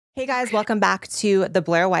Hey guys, welcome back to the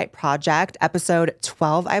Blair White Project, episode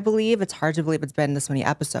 12, I believe. It's hard to believe it's been this many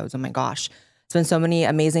episodes. Oh my gosh. It's been so many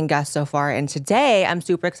amazing guests so far. And today I'm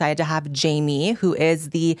super excited to have Jamie, who is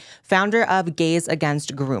the founder of Gays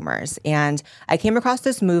Against Groomers. And I came across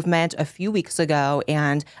this movement a few weeks ago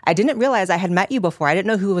and I didn't realize I had met you before. I didn't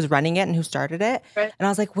know who was running it and who started it. Right. And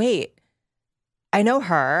I was like, wait, I know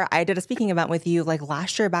her. I did a speaking event with you like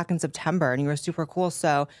last year back in September and you were super cool.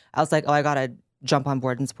 So I was like, oh, I got to jump on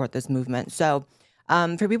board and support this movement. So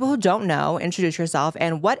for people who don't know, introduce yourself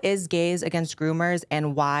and what is Gays Against Groomers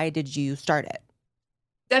and why did you start it?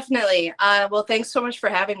 Definitely. Well, thanks so much for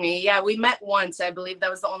having me. Yeah, we met once. I believe that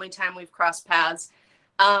was the only time we've crossed paths.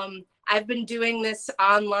 I've been doing this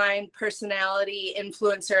online personality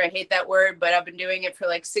influencer. I hate that word, but I've been doing it for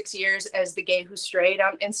like 6 years as the Gay Who Strayed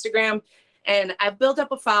on Instagram. And I've built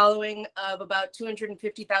up a following of about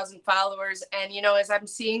 250,000 followers. And, as I'm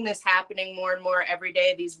seeing this happening more and more every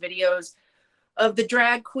day, these videos of the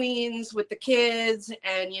drag queens with the kids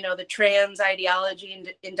and the trans ideology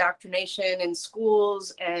and indoctrination in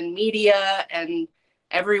schools and media and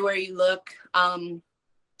everywhere you look.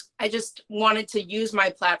 I just wanted to use my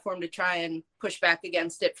platform to try and push back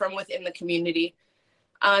against it from within the community.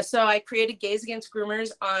 So I created Gays Against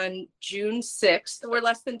Groomers on June 6th. We're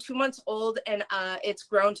less than 2 months old, and it's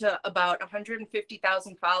grown to about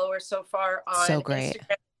 150,000 followers so far on So great.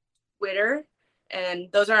 Instagram, Twitter, and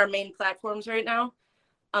those are our main platforms right now.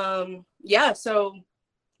 So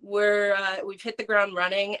we've hit the ground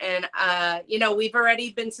running, and we've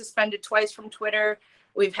already been suspended twice from Twitter.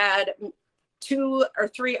 We've had 2 or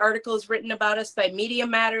 3 articles written about us by Media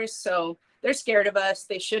Matters, so they're scared of us.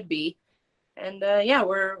 They should be. And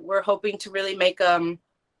we're hoping to really make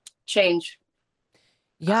change.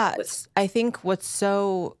 Yeah, I think what's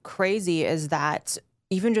so crazy is that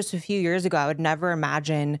even just a few years ago, I would never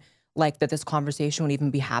imagine like that this conversation would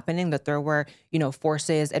even be happening, that there were,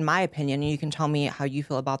 forces, in my opinion, and you can tell me how you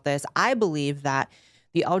feel about this. I believe that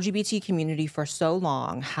the LGBT community for so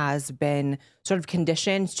long has been sort of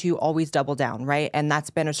conditioned to always double down, right? And that's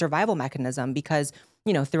been a survival mechanism because,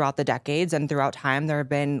 throughout the decades and throughout time, there have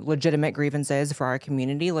been legitimate grievances for our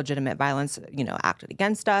community, legitimate violence, acted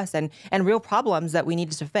against us and real problems that we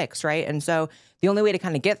needed to fix, right? And so the only way to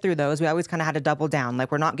kind of get through those, we always kind of had to double down.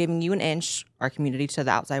 Like, we're not giving you an inch, our community, to the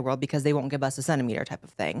outside world because they won't give us a centimeter type of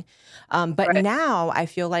thing. But Right. now I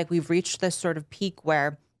feel like we've reached this sort of peak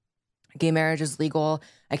where gay marriage is legal.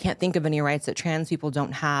 I can't think of any rights that trans people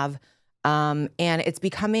don't have. And it's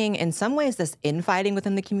becoming, in some ways, this infighting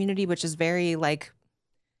within the community, which is very, like,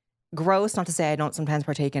 gross. Not to say I don't sometimes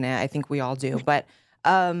partake in it. I think we all do. But,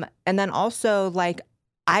 and then also, like,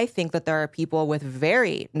 I think that there are people with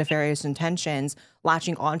very nefarious intentions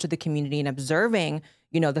latching onto the community and observing,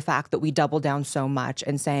 the fact that we double down so much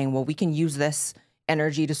and saying, well, we can use this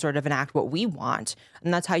energy to sort of enact what we want.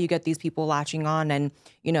 And that's how you get these people latching on. And,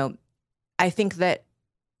 I think that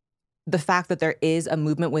the fact that there is a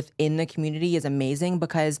movement within the community is amazing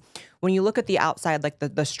because when you look at the outside, like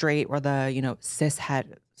the straight or the,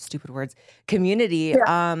 cishet, stupid words, community,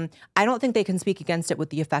 Yeah. I don't think they can speak against it with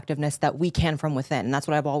the effectiveness that we can from within. And that's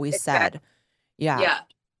what I've always Exactly. said. Yeah. Yeah.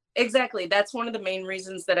 Exactly. That's one of the main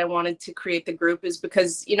reasons that I wanted to create the group is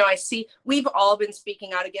because, I see we've all been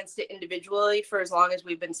speaking out against it individually for as long as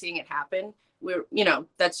we've been seeing it happen.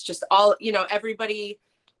 That's just all, everybody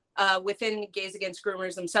within Gays Against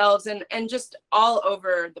Groomers themselves and just all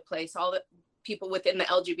over the place, all the people within the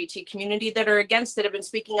LGBT community that are against it have been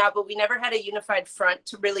speaking out, but we never had a unified front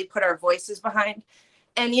to really put our voices behind.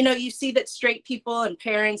 And, you see that straight people and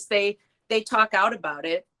parents, they talk out about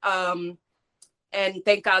it. And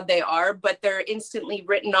thank God they are, but they're instantly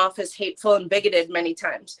written off as hateful and bigoted many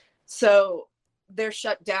times. So they're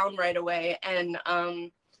shut down right away. And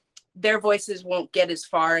their voices won't get as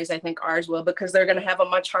far as I think ours will because they're going to have a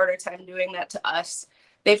much harder time doing that to us.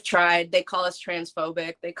 They've tried. They call us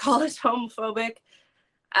transphobic. They call us homophobic.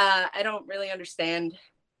 I don't really understand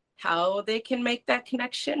how they can make that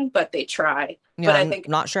connection, but they try. Yeah, But I I'm think,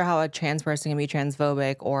 not sure how a trans person can be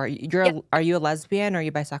transphobic or yeah, are you a lesbian? Are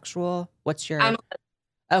you bisexual? What's I'm,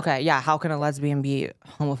 your, okay. Yeah. How can a lesbian be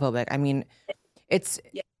homophobic? I mean, it's,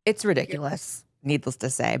 yeah, it's ridiculous, needless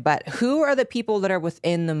to say. But who are the people that are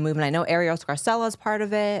within the movement? I know Ariel Scarcella is part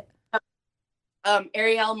of it.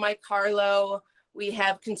 Ariel, Mike Harlow. We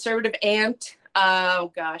have Conservative Ant.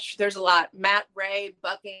 Oh gosh, there's a lot. Matt Ray,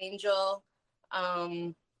 Buck Angel,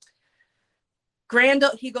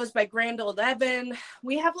 Grandel. He goes by Grandel 11.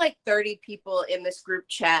 We have like 30 people in this group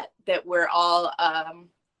chat that we're all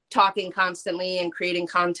talking constantly and creating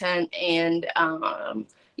content. And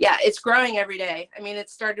it's growing every day. I mean, it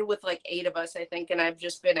started with like 8 of us, I think, and I've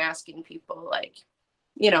just been asking people like,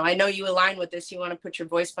 I know you align with this. You want to put your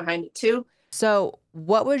voice behind it too. So,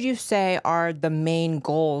 what would you say are the main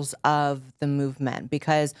goals of the movement?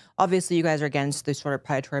 Because obviously, you guys are against the sort of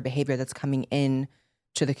predatory behavior that's coming in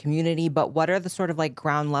to the community, but what are the sort of like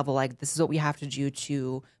ground level, like, this is what we have to do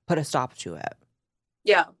to put a stop to it?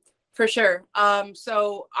 Yeah, for sure.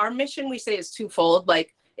 So our mission, we say, is twofold.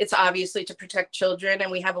 Like, it's obviously to protect children,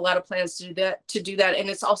 and we have a lot of plans to do that. And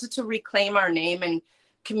it's also to reclaim our name and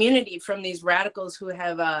community from these radicals who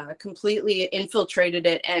have completely infiltrated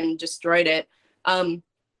it and destroyed it. Um,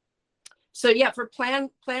 so yeah, for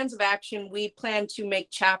plans of action, we plan to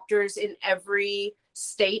make chapters in every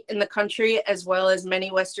state in the country, as well as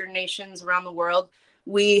many Western nations around the world.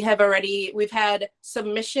 We've had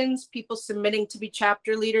submissions, people submitting to be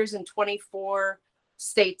chapter leaders in 24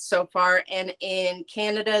 states so far, and in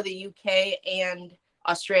Canada, the UK, and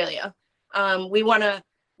Australia. We want to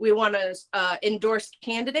endorse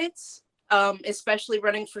candidates, especially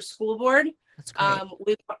running for school board. That's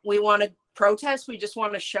great. We want to protest. We just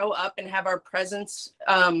want to show up and have our presence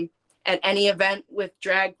at any event with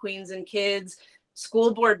drag queens and kids.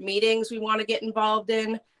 School board meetings we want to get involved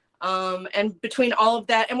in. And between all of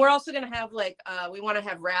that, and we're also going to have we want to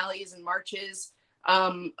have rallies and marches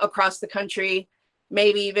across the country,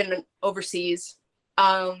 maybe even overseas.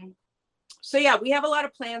 So yeah, we have a lot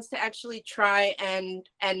of plans to actually try and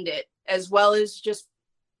end it, as well as just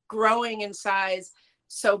growing in size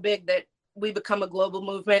so big that we become a global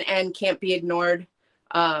movement and can't be ignored.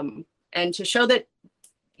 And to show that,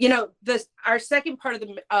 our second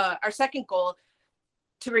goal,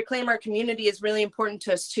 to reclaim our community, is really important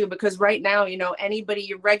to us too, because right now, anybody,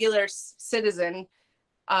 your regular citizen,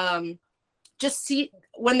 just see,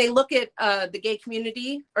 when they look at the gay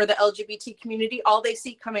community or the LGBT community, all they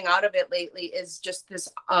see coming out of it lately is just this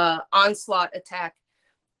onslaught attack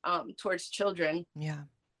towards children. Yeah.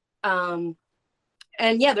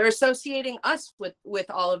 And yeah, they're associating us with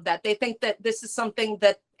all of that. They think that this is something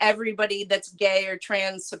that everybody that's gay or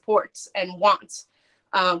trans supports and wants.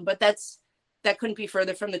 But that couldn't be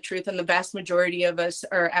further from the truth. And the vast majority of us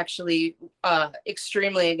are actually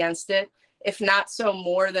extremely against it, if not so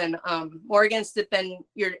more against it than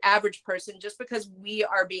your average person, just because we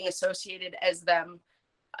are being associated as them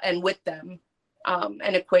and with them,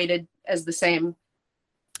 and equated as the same.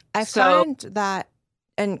 I find that,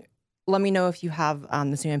 and let me know if you have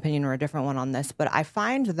the same opinion or a different one on this, but I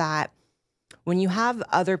find that when you have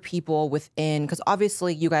other people within, because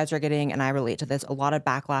obviously you guys are getting, and I relate to this, a lot of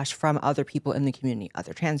backlash from other people in the community,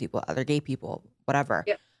 other trans people, other gay people, whatever.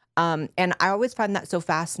 Yep. And I always find that so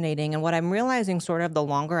fascinating. And what I'm realizing sort of the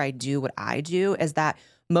longer I do what I do is that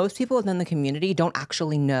most people within the community don't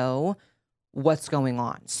actually know what's going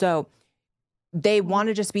on. So they want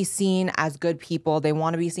to just be seen as good people. They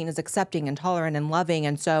want to be seen as accepting and tolerant and loving.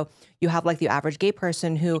 And so you have like the average gay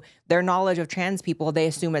person who their knowledge of trans people, they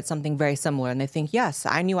assume it's something very similar. And they think, yes,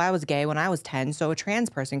 I knew I was gay when I was 10. So a trans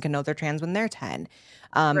person can know they're trans when they're 10.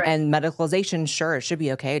 Right. And medicalization, sure, it should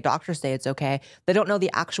be okay. Doctors say it's okay. They don't know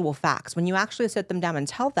the actual facts. When you actually sit them down and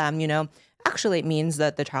tell them, actually it means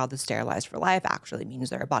that the child is sterilized for life. Actually it means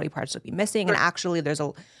there are body parts that be missing. Right. And actually there's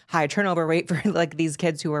a high turnover rate for like these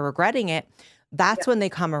kids who are regretting it. That's when they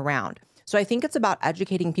come around. So I think it's about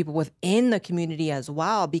educating people within the community as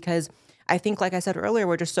well, because I think, like I said earlier,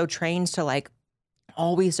 we're just so trained to like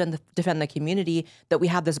always defend the community that we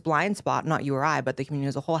have this blind spot, not you or I, but the community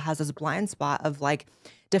as a whole has this blind spot of like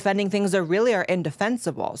defending things that really are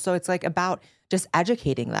indefensible. So it's like about just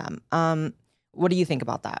educating them. What do you think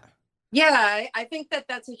about that? Yeah, I think that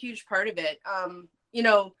that's a huge part of it.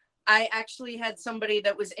 I actually had somebody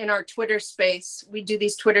that was in our Twitter space. We do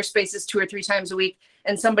these Twitter spaces 2 or 3 times a week.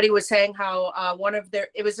 And somebody was saying how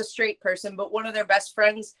it was a straight person, but one of their best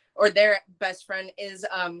friends or their best friend is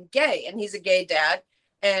gay, and he's a gay dad.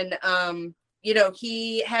 And,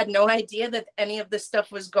 he had no idea that any of this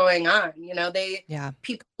stuff was going on.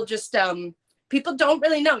 People just, people don't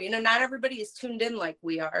really know, not everybody is tuned in like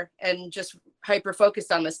we are and just hyper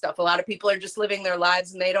focused on this stuff. A lot of people are just living their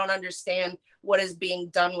lives and they don't understand what is being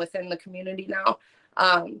done within the community now.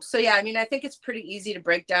 So yeah, I think it's pretty easy to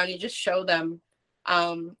break down. You just show them,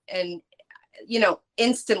 and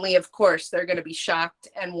instantly, of course, they're going to be shocked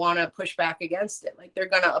and want to push back against it. Like, they're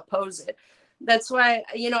going to oppose it. That's why,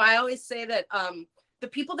 I always say that the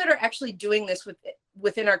people that are actually doing this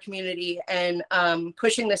within our community and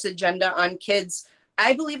pushing this agenda on kids,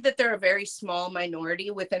 I believe that they're a very small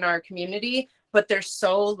minority within our community, but they're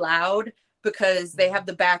so loud because they have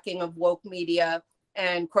the backing of woke media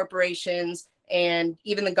and corporations and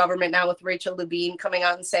even the government now, with Rachel Levine coming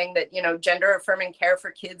out and saying that, gender affirming care for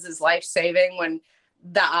kids is life-saving, when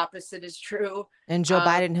the opposite is true. And Joe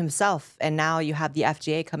Biden himself. And now you have the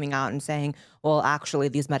FDA coming out and saying, well, actually,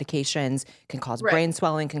 these medications can cause Right. brain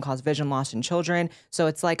swelling, can cause vision loss in children. So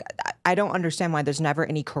it's like, I don't understand why there's never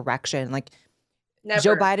any correction. Like, Never.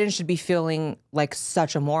 Joe Biden should be feeling like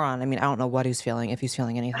such a moron. I mean, I don't know what he's feeling, if he's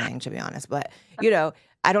feeling anything, to be honest. But,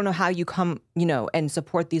 I don't know how you come, and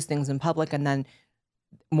support these things in public, and then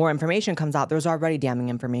more information comes out. There's already damning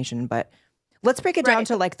information. But let's break it down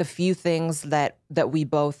to like the few things that we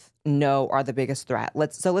both know are the biggest threat.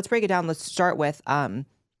 Let's break it down. Let's start with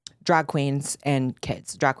drag queens and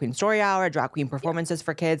kids. Drag Queen Story Hour, drag queen performances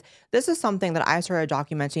for kids. This is something that I started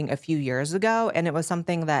documenting a few years ago, and it was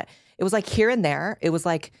something that it was like here and there. It was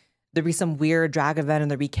like there'd be some weird drag event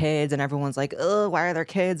and there'd be kids, and everyone's like, "Oh, why are there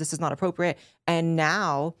kids? This is not appropriate." And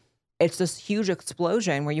now it's this huge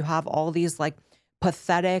explosion where you have all these like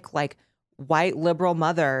pathetic, like white liberal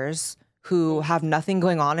mothers who have nothing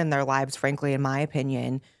going on in their lives, frankly, in my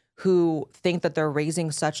opinion, who think that they're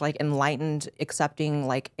raising such like enlightened, accepting,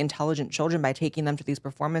 like intelligent children by taking them to these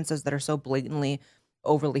performances that are so blatantly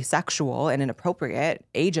overly sexual and inappropriate,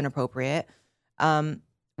 age inappropriate.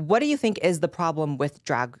 What do you think is the problem with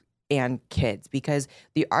drag and kids? Because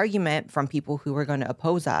the argument from people who are going to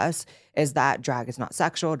oppose us is that drag is not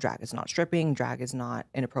sexual, drag is not stripping, drag is not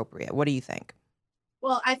inappropriate. What do you think?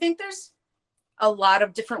 Well, I think there's a lot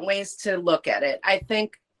of different ways to look at it. I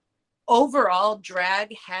think overall,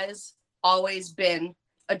 drag has always been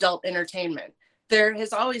adult entertainment. There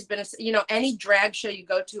has always been any drag show you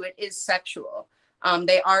go to, it is sexual.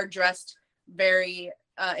 They are dressed very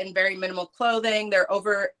in very minimal clothing. They're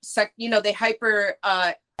they hyper.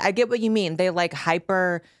 I get what you mean. They like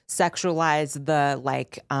hyper sexualize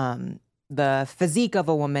the physique of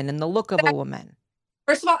a woman and the look of a woman.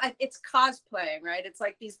 First of all, it's cosplaying, right? It's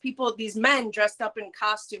like these men dressed up in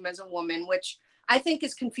costume as a woman, which I think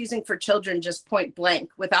is confusing for children, just point blank,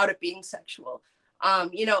 without it being sexual.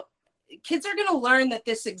 Kids are going to learn that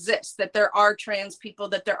this exists, that there are trans people,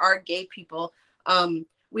 that there are gay people.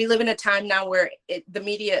 We live in a time now where the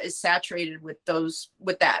media is saturated with those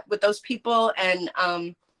people, and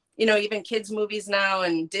even kids' movies now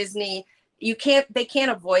and Disney. They can't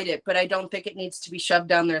avoid it, but I don't think it needs to be shoved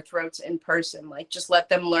down their throats in person. Like, just let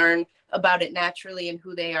them learn about it naturally and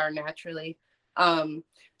who they are naturally.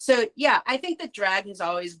 So yeah, I think that drag has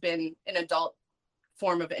always been an adult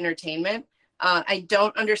form of entertainment. I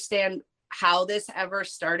don't understand how this ever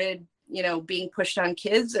started, being pushed on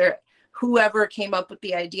kids, or whoever came up with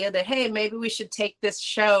the idea that, hey, maybe we should take this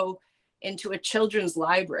show into a children's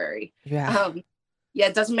library. Yeah.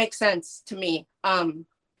 It doesn't make sense to me.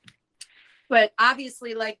 But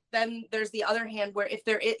obviously, like, then there's the other hand where if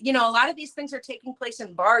a lot of these things are taking place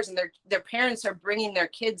in bars, and their parents are bringing their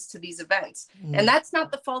kids to these events. And that's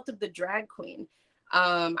not the fault of the drag queen.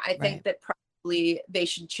 I think that probably they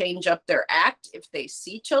should change up their act if they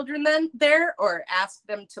see children then there, or ask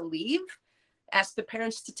them to leave, ask the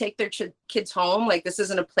parents to take their kids home. Like, this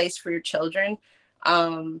isn't a place for your children.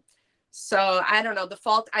 So I don't know, the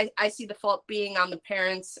fault, I see the fault being on the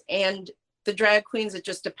parents and the drag queens. It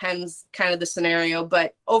just depends kind of the scenario,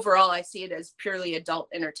 but overall I see it as purely adult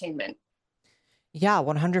entertainment. Yeah,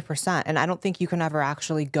 100%. And I don't think you can ever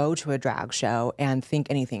actually go to a drag show and think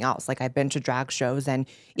anything else. Like, I've been to drag shows, and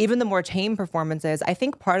even the more tame performances, I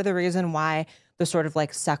think part of the reason why the sort of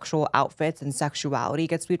like sexual outfits and sexuality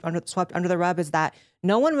gets swept under the rug is that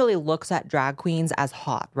no one really looks at drag queens as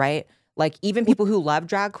hot, right? Like, even people who love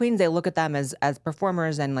drag queens, they look at them as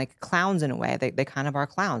performers and like clowns in a way. They kind of are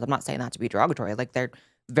clowns. I'm not saying that to be derogatory. Like, they're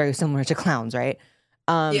very similar to clowns, right?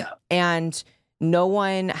 And no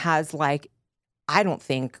one has, like, I don't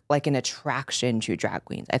think, like, an attraction to drag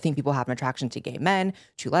queens. I think people have an attraction to gay men,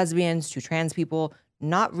 to lesbians, to trans people,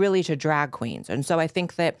 not really to drag queens. And so I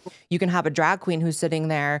think that you can have a drag queen who's sitting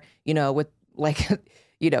there, with like,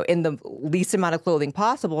 in the least amount of clothing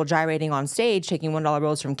possible, gyrating on stage, taking $1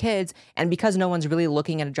 bills from kids. And because no one's really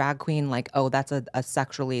looking at a drag queen like, oh, that's a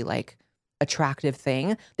sexually, like, attractive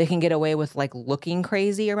thing, they can get away with, like, looking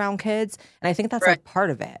crazy around kids. And I think that's like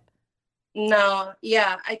part of it. No,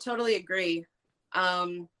 yeah, I totally agree.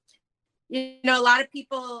 A lot of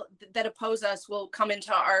people that oppose us will come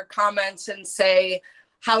into our comments and say,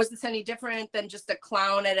 how is this any different than just a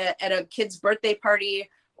clown at a kid's birthday party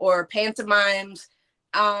or pantomimes?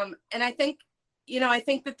 And I think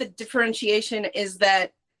that the differentiation is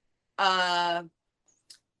that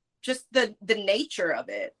just the nature of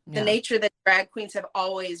it, the nature that drag queens have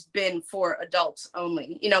always been for adults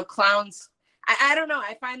only. Clowns, I don't know.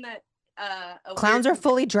 I find that clowns are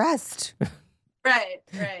fully dressed. Right.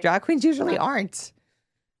 Drag queens usually aren't.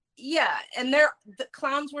 Yeah, and the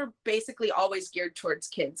clowns were basically always geared towards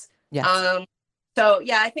kids. Yeah. So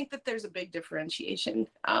yeah, I think that there's a big differentiation.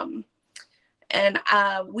 And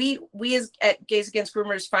we as at Gays Against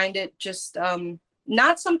Groomers find it just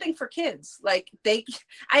not something for kids. Like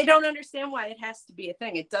I don't understand why it has to be a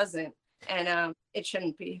thing. It doesn't, and it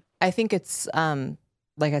shouldn't be. I think it's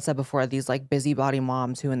like I said before, these like busybody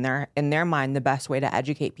moms who in their mind the best way to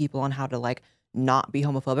educate people on how to like not be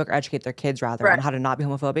homophobic, or educate their kids rather on Right. how to not be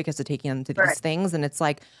homophobic, is to taking them to these Right. things. And it's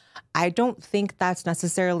like, I don't think that's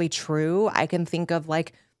necessarily true. I can think of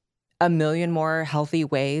like a million more healthy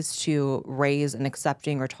ways to raise an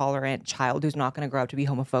accepting or tolerant child who's not going to grow up to be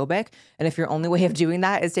homophobic. And if your only way of doing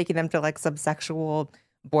that is taking them to like some sexual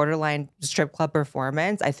borderline strip club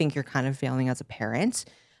performance, I think you're kind of failing as a parent.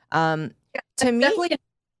 Yeah, To me, definitely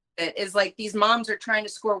it is like these moms are trying to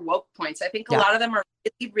score woke points. I think a yeah, lot of them are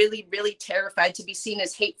really, really, really terrified to be seen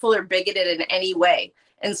as hateful or bigoted in any way.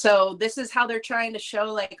 And so this is how they're trying to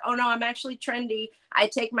show like, oh no, I'm actually trendy. I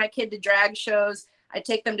take my kid to drag shows. I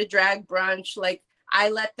take them to drag brunch. Like I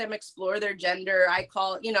let them explore their gender. I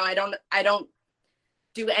call, I don't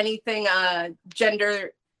do anything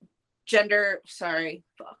sorry,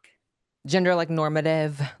 fuck. gender like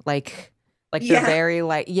normative, like they're Yeah. very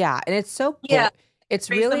like, yeah, and it's so Yeah. it's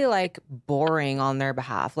Raise them. really like boring on their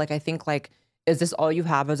behalf. Like I think like, is this all you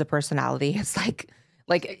have as a personality? It's like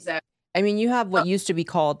Exactly. I mean, you have what used to be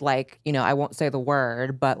called like, I won't say the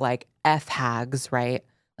word, but like F hags, right?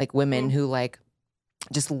 Like women Mhm. who like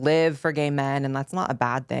just live for gay men, and that's not a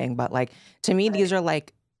bad thing, but like to me Right. these are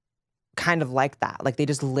like kind of like that. Like they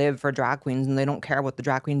just live for drag queens and they don't care what the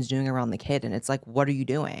drag queen's doing around the kid. And it's like, what are you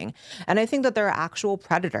doing? And I think that there are actual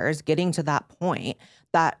predators getting to that point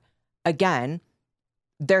that, again,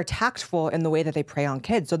 they're tactful in the way that they prey on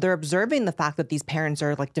kids. So they're observing the fact that these parents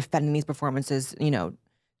are like defending these performances,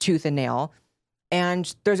 tooth and nail.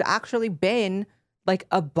 And there's actually been like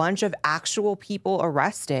a bunch of actual people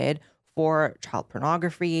arrested for child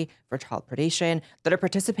pornography, for child predation, that are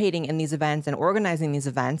participating in these events and organizing these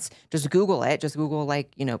events. Just Google it. Just Google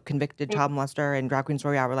like, convicted child molester and drag queen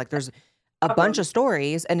story hour. Like there's a bunch of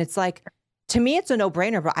stories. And it's like, to me, it's a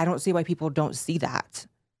no-brainer, but I don't see why people don't see that.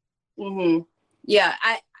 Mm-hmm. Yeah,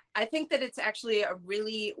 I think that it's actually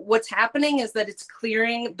what's happening is that it's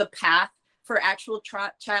clearing the path for actual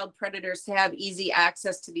child predators to have easy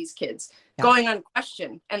access to these kids, Yeah. going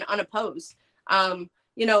unquestioned and unopposed.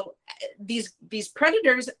 These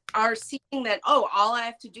predators are seeing that, oh, all I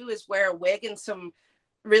have to do is wear a wig and some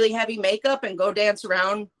really heavy makeup and go dance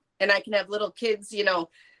around, and I can have little kids,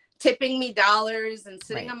 tipping me dollars and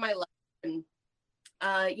sitting Right. on my lap. And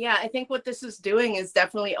yeah, I think what this is doing is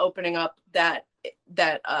definitely opening up that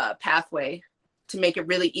pathway to make it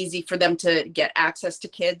really easy for them to get access to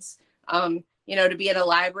kids. To be in a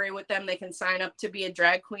library with them, they can sign up to be a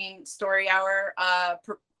drag queen story hour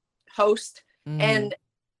host, and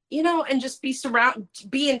and just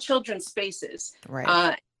be in children's spaces.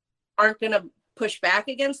 Right. Aren't going to push back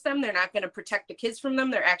against them. They're not going to protect the kids from them.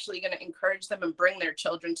 They're actually going to encourage them and bring their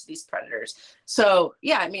children to these predators. So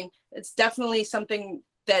yeah, I mean, it's definitely something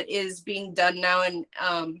that is being done now,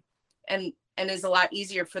 and is a lot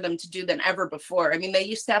easier for them to do than ever before. I mean, they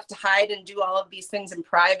used to have to hide and do all of these things in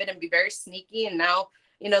private and be very sneaky, and now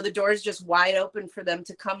the door is just wide open for them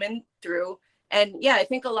to come in through. And yeah, I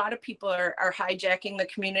think a lot of people are hijacking the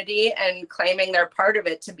community and claiming they're part of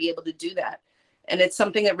it to be able to do that. And it's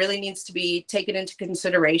something that really needs to be taken into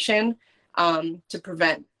consideration to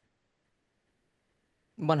prevent.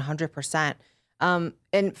 100%.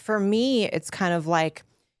 And for me, it's kind of like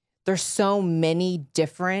there's so many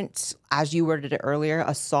different, as you worded it earlier,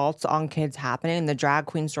 assaults on kids happening. The drag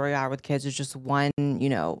queen story hour with kids is just one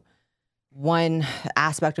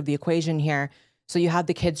aspect of the equation here. So you have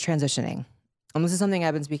the kids transitioning. And this is something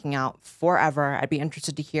I've been speaking out forever. I'd be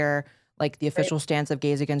interested to hear like the official stance of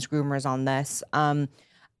Gays Against Groomers on this.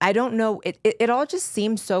 I don't know. It all just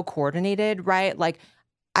seems so coordinated, right? Like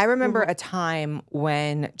I remember a time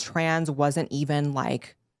when trans wasn't even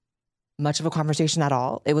like much of a conversation at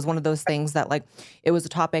all. It was one of those things that like it was a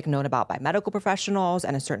topic known about by medical professionals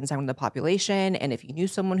and a certain segment of the population. And if you knew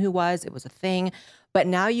someone who was, it was a thing. But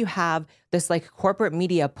now you have this like corporate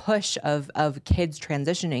media push of kids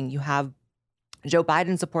transitioning. You have Joe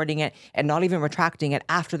Biden supporting it and not even retracting it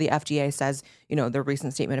after the FDA says, their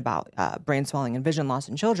recent statement about brain swelling and vision loss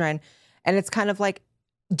in children. And it's kind of like,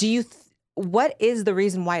 what is the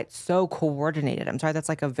reason why it's so coordinated? I'm sorry, that's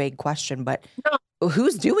like a vague question, but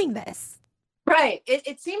who's doing this? Right.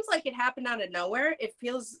 It seems like it happened out of nowhere. It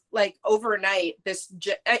feels like overnight.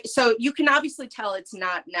 So you can obviously tell it's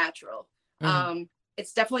not natural.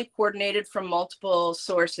 It's definitely coordinated from multiple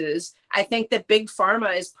sources. I think that big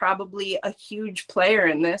pharma is probably a huge player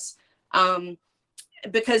in this.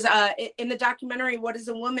 because in the documentary, What is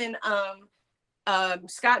a Woman,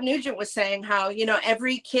 Scott Nugent was saying how, you know,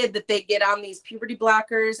 every kid that they get on these puberty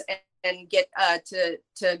blockers and get to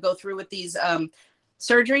go through with these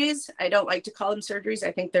surgeries. I don't like to call them surgeries.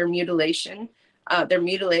 I think they're mutilation. They're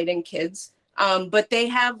mutilating kids. But they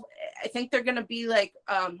have, I think they're going to be like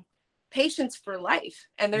patients for life,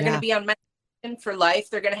 and they're going to be on medication for life.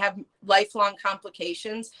 They're going to have lifelong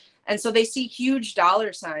complications. And so they see huge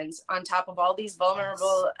dollar signs on top of all these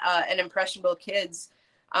vulnerable and impressionable kids.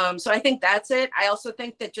 So I think that's it. I also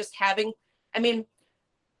think that just having, I mean,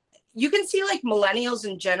 you can see like millennials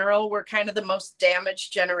in general were kind of the most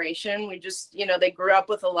damaged generation. We just, you know, they grew up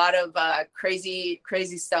with a lot of crazy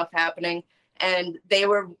stuff happening, and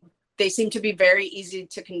they seem to be very easy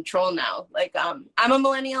to control now. Like, I'm a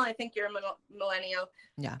millennial. I think you're a millennial.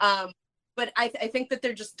 Yeah. But I think that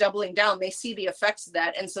they're just doubling down. They see the effects of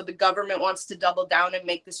that. And so the government wants to double down and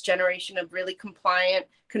make this generation of really compliant,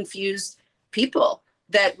 confused people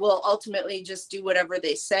that will ultimately just do whatever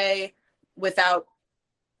they say without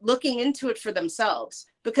looking into it for themselves.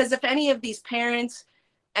 Because if any of these parents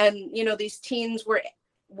and, you know, these teens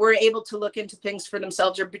were able to look into things for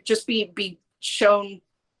themselves, or just be shown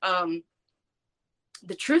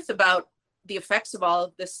the truth about the effects of all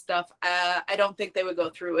of this stuff, I don't think they would go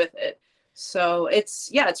through with it. So it's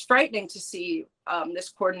frightening to see this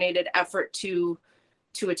coordinated effort to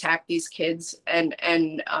attack these kids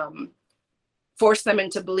and force them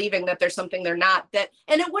into believing that there's something they're not.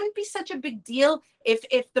 And it wouldn't be such a big deal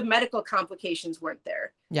if the medical complications weren't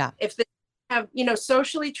there. Yeah. If they have, you know,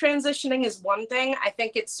 socially transitioning is one thing. I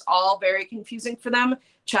think it's all very confusing for them.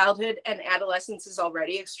 Childhood and adolescence is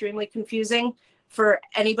already extremely confusing for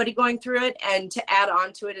anybody going through it. And to add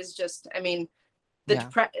on to it is just, I mean,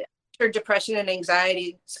 depression and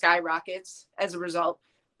anxiety skyrockets as a result.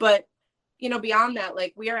 But, you know, beyond that,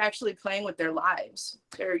 like, we are actually playing with their lives.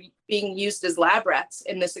 They're being used as lab rats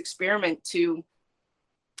in this experiment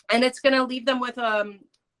and it's going to leave them with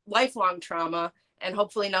lifelong trauma and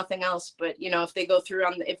hopefully nothing else. But, you know, if they go through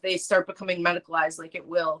if they start becoming medicalized, like, it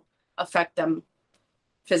will affect them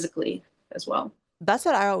physically as well. That's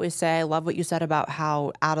what I always say. I love what you said about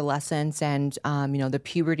how adolescence and, you know, the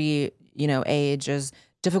puberty, you know, age is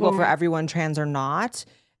difficult for everyone, trans or not.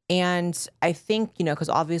 And I think, you know, because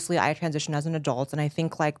obviously I transitioned as an adult, and I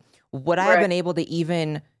think, like, would I have been able to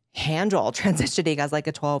even handle transitioning as like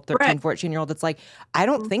a 12, 13, 14-year-old? It's like, I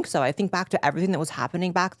don't think so. I think back to everything that was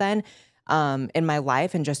happening back then in my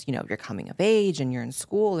life, and just, you know, you're coming of age and you're in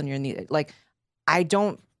school and you're in the, like, I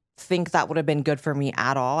don't think that would have been good for me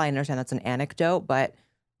at all. I understand that's an anecdote, but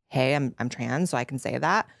hey, I'm trans, so I can say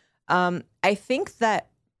that. I think that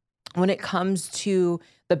when it comes to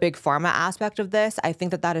the big pharma aspect of this, I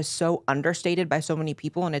think that is so understated by so many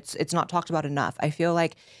people, and it's not talked about enough. I feel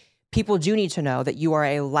like people do need to know that you are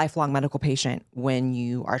a lifelong medical patient when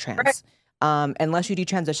you are trans. Unless you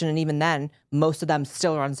detransition, and even then, most of them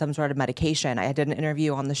still are on some sort of medication. I did an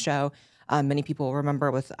interview on the show, many people remember,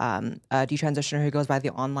 with a detransitioner who goes by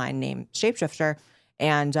the online name Shapeshifter,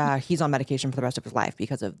 and he's on medication for the rest of his life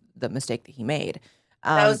because of the mistake that he made.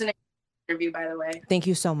 That was an interview, by the way. Thank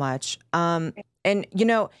you so much. And, you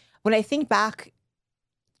know, when I think back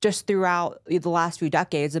just throughout the last few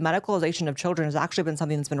decades, the medicalization of children has actually been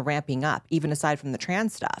something that's been ramping up, even aside from the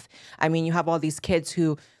trans stuff. I mean, you have all these kids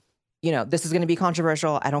who, you know, this is going to be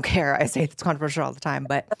controversial. I don't care. I say it's controversial all the time.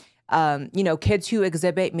 But, you know, kids who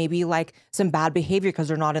exhibit maybe like some bad behavior because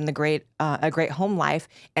they're not in a great home life.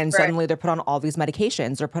 And suddenly they're put on all these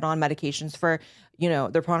medications. They're put on medications for, you know,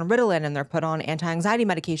 they're put on Ritalin, and they're put on anti-anxiety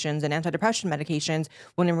medications and antidepressant medications,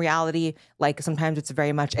 when in reality, like, sometimes it's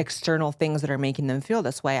very much external things that are making them feel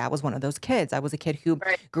this way. I was one of those kids. I was a kid who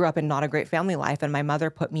grew up in not a great family life, and my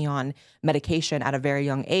mother put me on medication at a very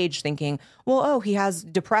young age, thinking, well, oh, he has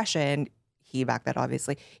depression. He backed that,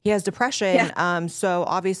 obviously. He has depression, so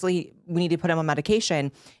obviously we need to put him on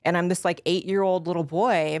medication. And I'm this like 8-year-old little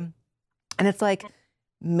boy, and it's like,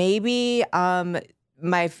 maybe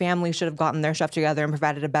my family should have gotten their stuff together and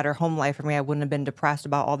provided a better home life for me. I wouldn't have been depressed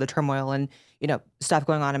about all the turmoil and, you know, stuff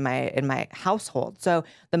going on in my household. So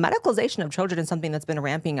the medicalization of children is something that's been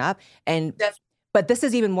ramping up, but this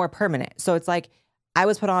is even more permanent. So it's like, I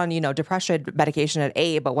was put on, you know, depression medication at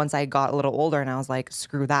 8, but once I got a little older, and I was like,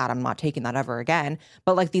 screw that, I'm not taking that ever again.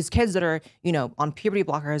 But like, these kids that are, you know, on puberty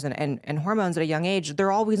blockers and hormones at a young age,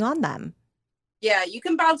 they're always on them. Yeah, you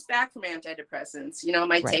can bounce back from antidepressants. You know, it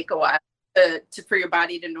might take a while for your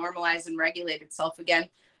body to normalize and regulate itself again.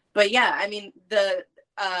 But yeah, I mean, the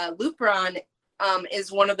Lupron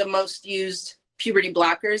is one of the most used puberty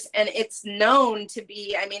blockers, and it's known to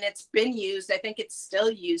be, I mean, it's been used, I think it's still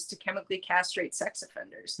used to chemically castrate sex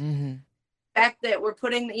offenders. fact that we're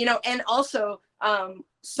putting, and also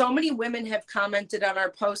so many women have commented on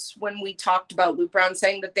our posts when we talked about Lupron,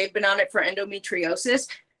 saying that they've been on it for endometriosis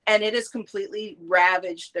and it has completely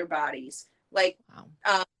ravaged their bodies. Like,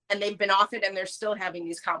 wow. And they've been off it and they're still having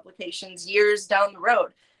these complications years down the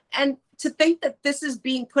road. And to think that this is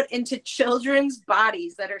being put into children's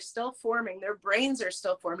bodies that are still forming, their brains are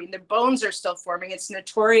still forming, their bones are still forming. It's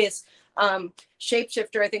notorious.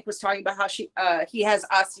 Shapeshifter, I think, was talking about how he has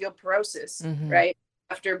osteoporosis, right?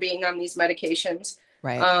 After being on these medications.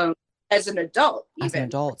 Right. As an adult, even. As an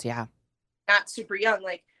adult, yeah. Not super young.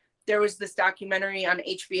 Like, there was this documentary on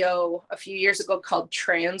HBO a few years ago called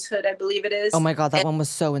Transhood, I believe it is. Oh my God, that one was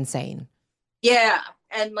so insane. Yeah.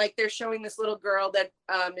 And like, they're showing this little girl that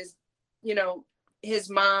is, his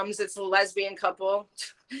mom's, it's a lesbian couple,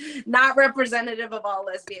 not representative of all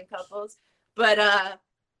lesbian couples. But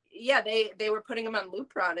yeah, they were putting him on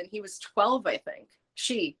Lupron and he was 12, I think.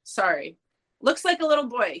 Sorry. Looks like a little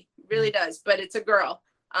boy, really does, but it's a girl.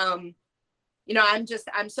 I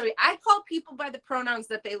call people by the pronouns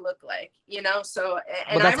that they look like, so.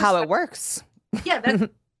 And well, that's how it works. Yeah,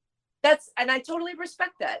 that's, and I totally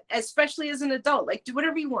respect that, especially as an adult, like, do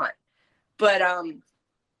whatever you want. But,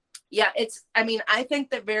 yeah, I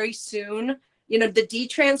think that very soon, the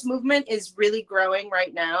detrans movement is really growing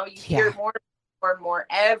right now. You hear more and more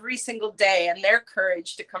every single day, and their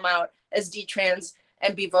courage to come out as detrans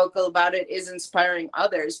and be vocal about it is inspiring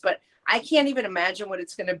others. But I can't even imagine what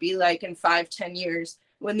it's going to be like in 5-10 years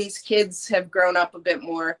when these kids have grown up a bit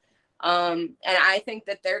more. And I think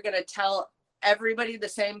that they're going to tell everybody the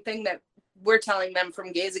same thing that we're telling them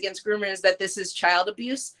from Gays Against Groomers, that this is child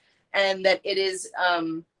abuse and that it is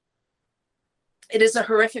a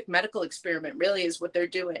horrific medical experiment, really, is what they're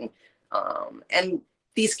doing. And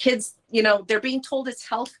these kids, they're being told it's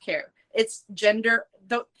healthcare, it's gender.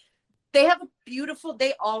 They have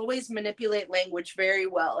they always manipulate language very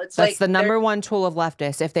well. That's like the number one tool of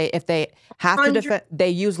leftists. If they have to defend, they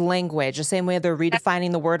use language the same way they're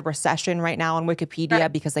redefining the word recession right now on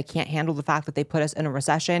Wikipedia because they can't handle the fact that they put us in a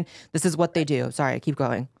recession. This is what they do. Sorry, keep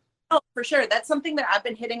going. Oh, for sure. That's something that I've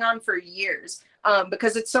been hitting on for years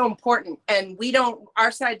because it's so important. And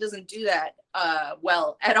our side doesn't do that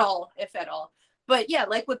well at all, if at all. But yeah,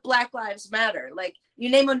 like with Black Lives Matter, like you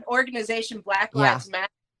name an organization, Black Lives Matter.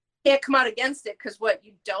 Can't come out against it because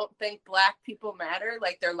you don't think Black people matter,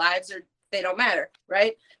 like their lives they don't matter,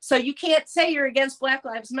 right? So you can't say you're against Black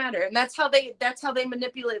Lives Matter, and that's how they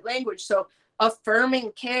manipulate language. So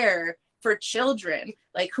affirming care for children,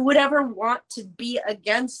 like who would ever want to be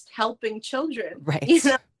against helping children, right?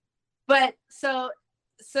 But so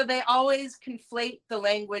they always conflate the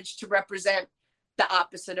language to represent the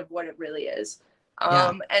opposite of what it really is.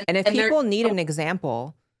 And if people need an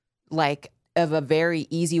example, like, of a very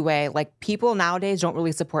easy way, like people nowadays don't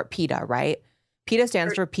really support PETA, right? PETA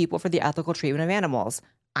stands for People for the Ethical Treatment of Animals.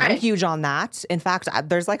 I'm huge on that. In fact,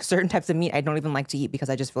 there's like certain types of meat I don't even like to eat because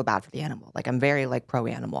I just feel bad for the animal. Like I'm very like pro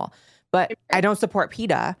animal, but I don't support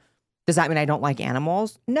PETA. Does that mean I don't like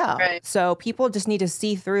animals? No. Right. So people just need to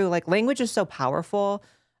see through, like language is so powerful.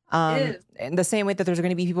 In the same way that there's going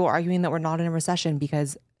to be people arguing that we're not in a recession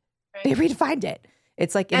because they redefined it.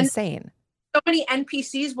 It's like insane. So many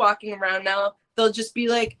NPCs walking around now, they'll just be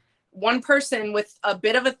like, one person with a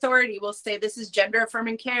bit of authority will say this is gender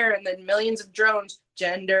affirming care, and then millions of drones,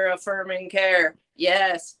 gender affirming care.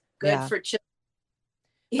 Yes, good for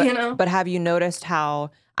children. But have you noticed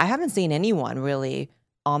how I haven't seen anyone really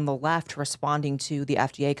on the left responding to the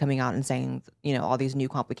FDA coming out and saying, all these new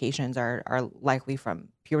complications are likely from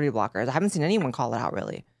puberty blockers. I haven't seen anyone call it out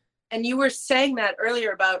really. And you were saying that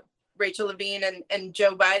earlier about Rachel Levine and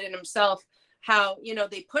Joe Biden himself, how,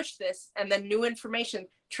 they push this and then new information,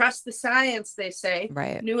 trust the science, they say,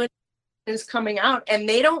 right? New information is coming out and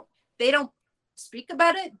they don't speak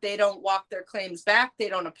about it. They don't walk their claims back. They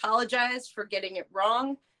don't apologize for getting it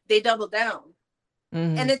wrong. They double down.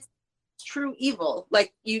 And it's true evil.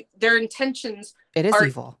 Like their intentions. It is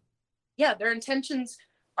evil. Yeah. Their intentions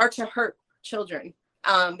are to hurt children.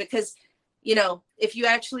 Because, if you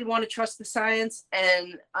actually want to trust the science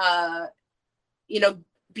and,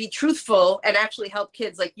 be truthful and actually help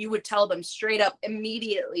kids, like you would tell them straight up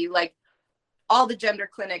immediately, like all the gender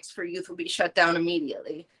clinics for youth will be shut down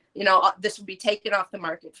immediately. This would be taken off the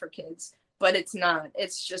market for kids, but it's not.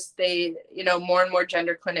 It's just more and more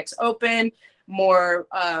gender clinics open, more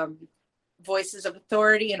voices of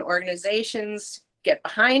authority and organizations get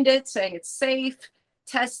behind it, saying it's safe,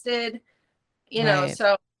 tested,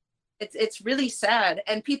 so it's really sad.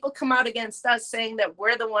 And people come out against us saying that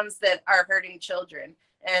we're the ones that are hurting children.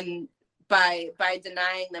 And by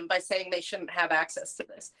denying them, by saying they shouldn't have access to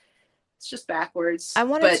this. It's just backwards. I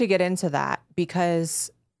wanted to get into that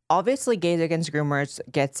because obviously Gays Against Groomers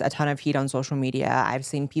gets a ton of heat on social media. I've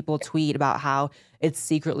seen people tweet about how it's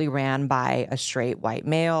secretly ran by a straight white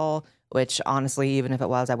male, which honestly, even if it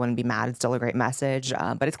was, I wouldn't be mad. It's still a great message.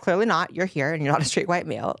 But it's clearly not. You're here and you're not a straight white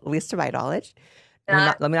male, at least to my knowledge.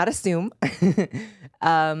 Let me not assume.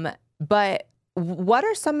 But what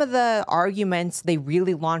are some of the arguments they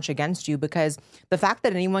really launch against you? Because the fact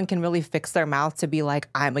that anyone can really fix their mouth to be like,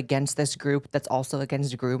 I'm against this group that's also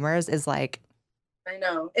against groomers is like. I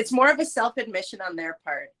know. It's more of a self-admission on their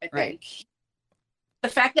part, I think. Right. The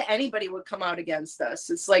fact that anybody would come out against us,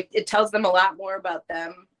 it's like, it tells them a lot more about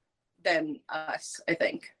them than us, I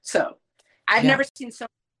think. So I've never seen so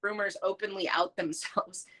many groomers openly out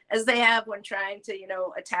themselves as they have when trying to,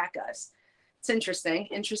 attack us. It's interesting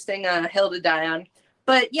hill to die on.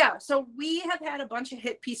 But yeah, so we have had a bunch of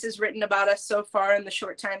hit pieces written about us so far in the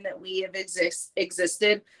short time that we have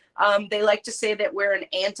existed. They like to say that we're an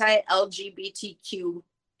anti-LGBTQ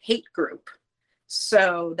hate group.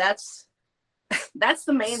 So that's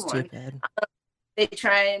the main one. They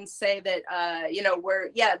try and say that,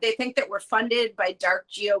 they think that we're funded by dark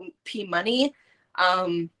GOP money.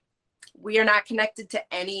 We are not connected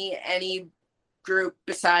to any group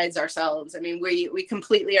besides ourselves. I mean, we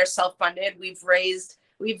completely are self-funded.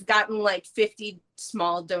 We've gotten like 50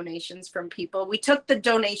 small donations from people. We took the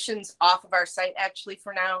donations off of our site actually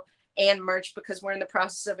for now and merch because we're in the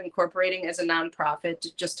process of incorporating as a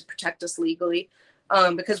nonprofit just to protect us legally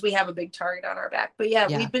because we have a big target on our back. But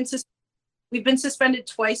we've been suspended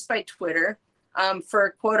twice by Twitter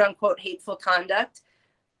for quote unquote hateful conduct.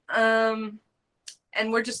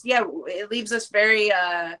 And we're just, it leaves us very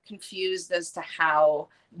confused as to how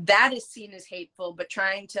that is seen as hateful, but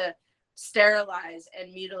trying to sterilize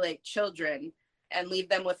and mutilate children and leave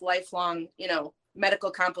them with lifelong,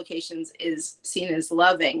 medical complications is seen as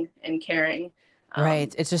loving and caring.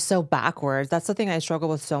 Right. It's just so backwards. That's the thing I struggle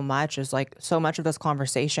with so much is like so much of this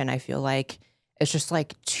conversation, I feel like it's just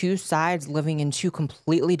like two sides living in two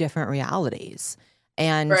completely different realities.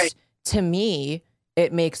 And to me,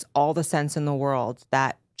 it makes all the sense in the world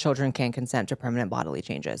that children can consent to permanent bodily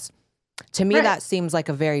changes. To me, that seems like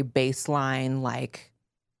a very baseline, like,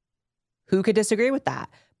 who could disagree with that?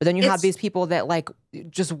 But then you have these people that like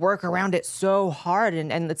just work around it so hard.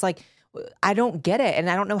 And it's like, I don't get it. And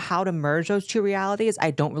I don't know how to merge those two realities. I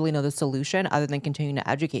don't really know the solution other than continuing to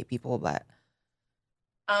educate people. But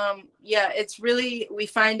it's really, we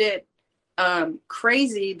find it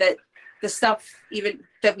crazy that the stuff even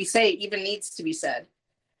that we say even needs to be said,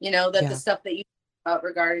 the stuff that you about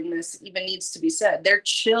regarding this even needs to be said. They're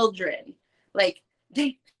children. Like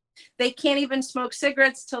they can't even smoke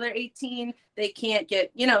cigarettes till they're 18. They can't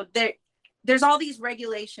get, there's all these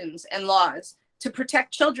regulations and laws to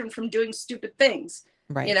protect children from doing stupid things,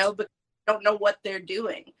 but don't know what they're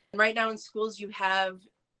doing. Right now in schools, you have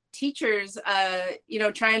teachers,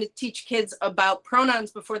 trying to teach kids about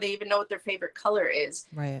pronouns before they even know what their favorite color is.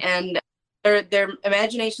 Right. And their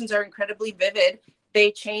imaginations are incredibly vivid.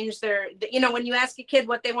 They change when you ask a kid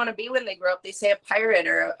what they want to be when they grow up, they say a pirate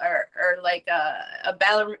or like a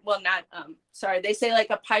ballerina. Well, not, they say like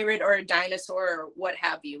a pirate or a dinosaur or what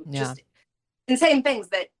have you. Yeah. Just insane things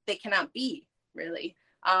that they cannot be really.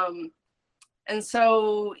 And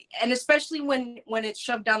so, and especially when it's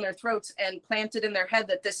shoved down their throats and planted in their head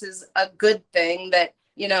that this is a good thing, that,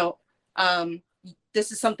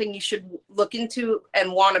 this is something you should look into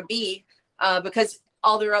and want to be, because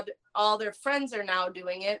all their friends are now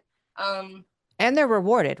doing it. And they're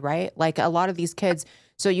rewarded, right? Like a lot of these kids.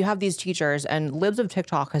 So you have these teachers, and Libs of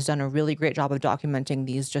TikTok has done a really great job of documenting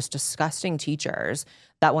these just disgusting teachers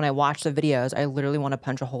that when I watch the videos, I literally want to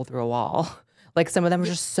punch a hole through a wall. Like some of them are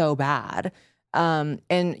just so bad.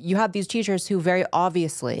 And you have these teachers who very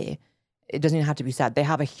obviously, it doesn't even have to be said, they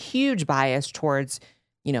have a huge bias towards,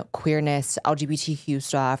 queerness, LGBTQ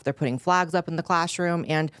stuff. They're putting flags up in the classroom.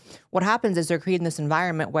 And what happens is they're creating this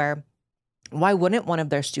environment where why wouldn't one of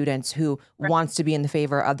their students who wants to be in the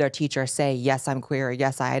favor of their teacher say, yes, I'm queer, or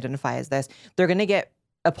yes, I identify as this? They're going to get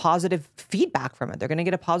a positive feedback from it. They're going to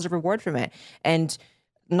get a positive reward from it. And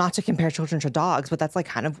not to compare children to dogs, but that's like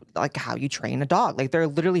kind of like how you train a dog. Like they're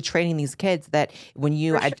literally training these kids that when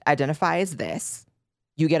you identify as this,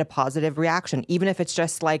 you get a positive reaction, even if it's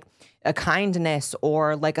just like a kindness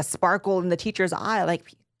or like a sparkle in the teacher's eye.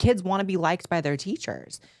 Like kids want to be liked by their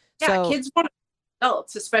teachers. Yeah, kids want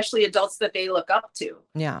adults, especially adults that they look up to.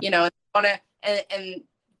 Yeah, and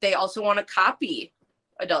they also want to copy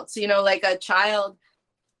adults. Like a child,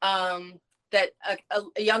 that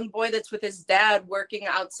a young boy that's with his dad working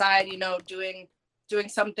outside, doing doing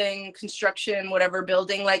something, construction, whatever,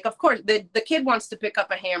 building, like, of course, the kid wants to pick up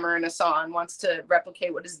a hammer and a saw and wants to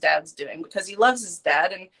replicate what his dad's doing because he loves his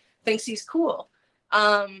dad and thinks he's cool.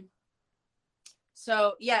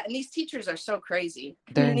 So yeah, and these teachers are so crazy.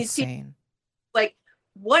 They're these insane. Like,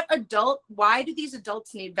 why do these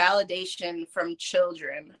adults need validation from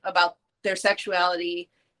children about their sexuality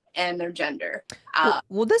and their gender?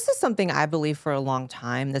 Well, this is something I believe for a long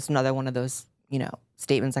time. That's another one of those,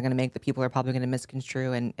 statements I'm going to make that people are probably going to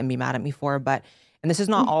misconstrue and be mad at me for. And this is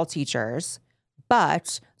not all teachers,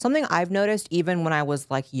 but something I've noticed even when I was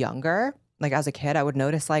like younger, like as a kid, I would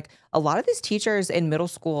notice like a lot of these teachers in middle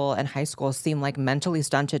school and high school seem like mentally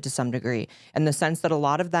stunted to some degree, in the sense that a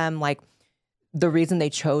lot of them, like the reason they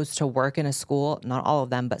chose to work in a school, not all of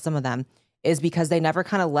them, but some of them, is because they never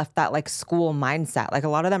kind of left that like school mindset. Like a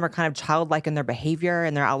lot of them are kind of childlike in their behavior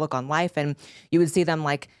and their outlook on life. And you would see them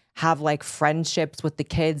like have like friendships with the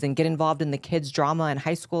kids and get involved in the kids' drama in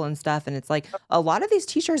high school and stuff. And it's like a lot of these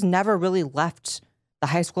teachers never really left the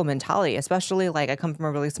high school mentality, especially like I come from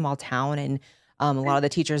a really small town, and a lot of the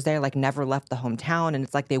teachers there like never left the hometown. And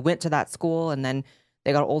it's like they went to that school and then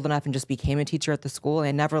they got old enough and just became a teacher at the school, and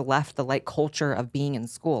they never left the like culture of being in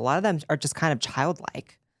school. A lot of them are just kind of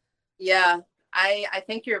childlike. Yeah, I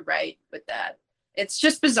think you're right with that. It's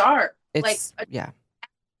just bizarre.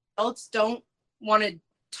 Adults don't want to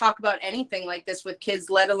talk about anything like this with kids,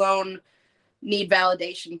 let alone need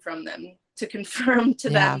validation from them to confirm to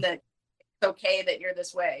them that it's okay that you're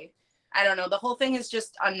this way. I don't know. The whole thing is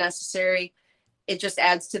just unnecessary. It just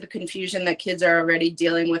adds to the confusion that kids are already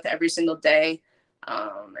dealing with every single day.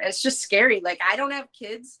 It's just scary. Like, I don't have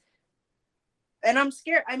kids and I'm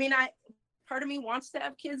scared. I mean, part of me wants to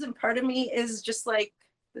have kids and part of me is just like,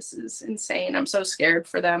 this is insane. I'm so scared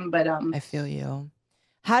for them, but I feel you.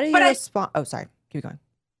 How do you respond? Oh, sorry. Keep going.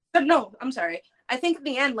 But no, I'm sorry. I think in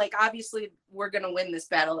the end, like, obviously we're going to win this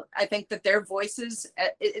battle. I think that their voices,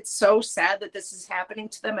 it's so sad that this is happening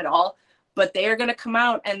to them at all, but they are going to come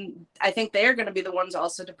out, and I think they are going to be the ones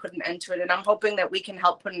also to put an end to it. And I'm hoping that we can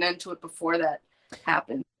help put an end to it before that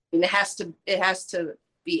happens. And it has to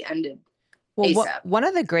be ended. Well, one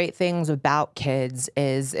of the great things about kids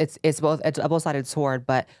is it's a double-sided sword,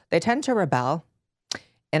 but they tend to rebel.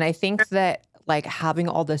 And I think that like having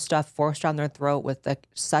all this stuff forced down their throat with like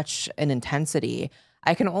such an intensity,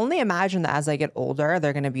 I can only imagine that as I get older,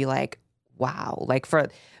 they're going to be like, wow, like for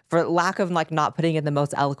lack of like not putting it in the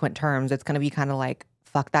most eloquent terms, it's going to be kind of like,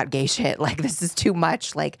 fuck that gay shit. Like, this is too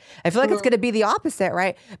much. Like, I feel like it's going to be the opposite,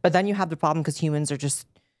 right? But then you have the problem because humans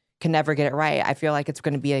can never get it right. I feel like it's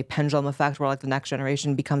going to be a pendulum effect where like the next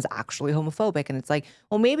generation becomes actually homophobic. And it's like,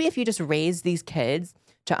 well, maybe if you just raise these kids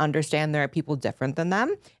to understand there are people different than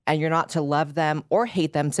them and you're not to love them or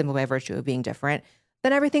hate them simply by virtue of being different,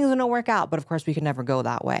 then everything's going to work out. But of course, we can never go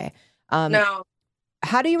that way. No.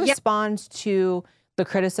 How do you respond to the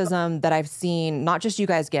criticism that I've seen, not just you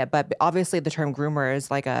guys get, but obviously the term groomer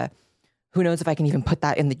is like who knows if I can even put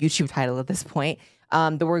that in the YouTube title at this point.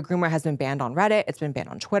 The word groomer has been banned on Reddit. It's been banned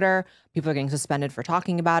on Twitter. People are getting suspended for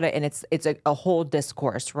talking about it. And it's a whole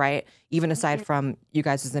discourse, right? Even aside from you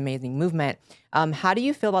guys' amazing movement. How do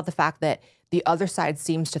you feel about the fact that the other side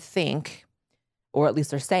seems to think, or at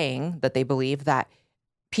least they're saying that they believe that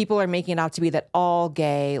people are making it out to be that all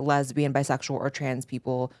gay, lesbian, bisexual, or trans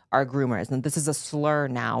people are groomers. And this is a slur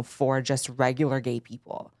now for just regular gay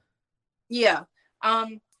people. Yeah.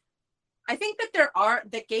 I think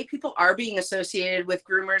that gay people are being associated with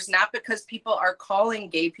groomers, not because people are calling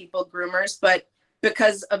gay people groomers, but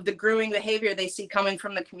because of the grooming behavior they see coming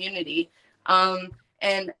from the community.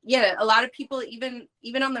 And yeah, a lot of people, even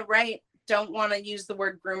on the right, don't want to use the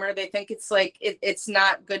word groomer. They think it's like, it's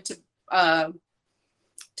not good to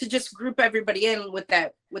just group everybody in with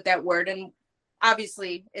that word. And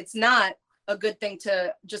obviously it's not a good thing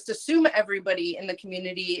to just assume everybody in the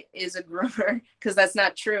community is a groomer, because that's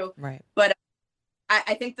not true. Right. But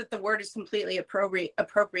I think that the word is completely appropriate.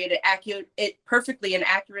 It perfectly and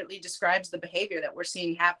accurately describes the behavior that we're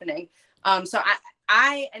seeing happening. So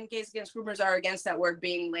I and Gays Against Groomers are against that word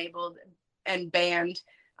being labeled and banned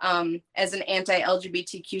as an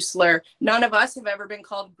anti-LGBTQ slur. None of us have ever been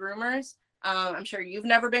called groomers. I'm sure you've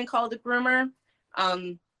never been called a groomer.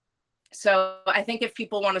 So I think if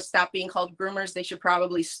people want to stop being called groomers, they should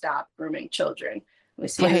probably stop grooming children. We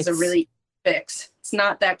see it as a really fix. It's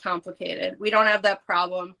not that complicated. We don't have that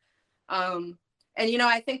problem. And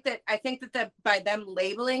I think that by them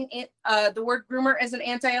labeling it, the word groomer as an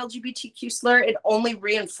anti-LGBTQ slur, it only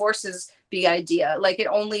reinforces the idea. Like, it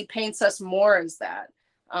only paints us more as that.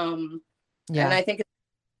 And I think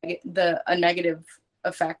it's a negative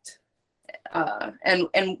effect.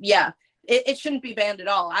 And yeah, it shouldn't be banned at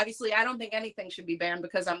all. Obviously, I don't think anything should be banned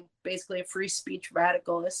because I'm basically a free speech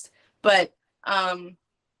radicalist. But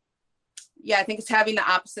yeah, I think it's having the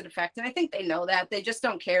opposite effect. And I think they know that. They just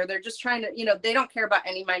don't care. They're just trying to, they don't care about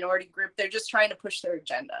any minority group. They're just trying to push their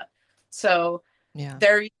agenda. So Yeah.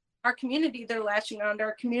 they're our community, they're latching onto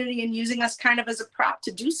our community and using us kind of as a prop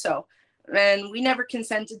to do so. And we never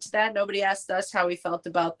consented to that. Nobody asked us how we felt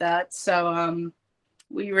about that. So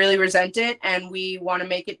we really resent it, and we want to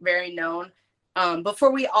make it very known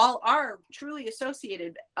before we all are truly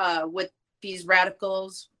associated with these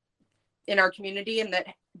radicals in our community and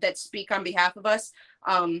that speak on behalf of us.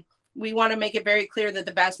 We want to make it very clear that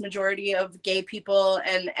the vast majority of gay people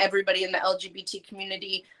and everybody in the LGBT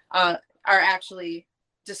community are actually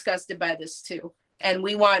disgusted by this too. And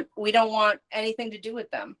we don't want anything to do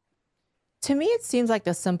with them. To me, it seems like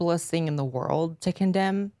the simplest thing in the world to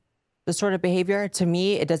condemn this sort of behavior. To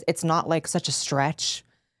me, it's not like such a stretch.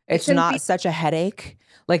 It's not such a headache.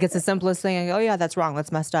 Like, it's the simplest thing. Like, oh yeah, that's wrong.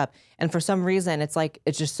 That's messed up. And for some reason, it's like,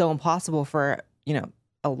 it's just so impossible for,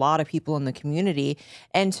 a lot of people in the community.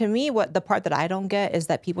 And to me, what the part that I don't get is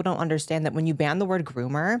that people don't understand that when you ban the word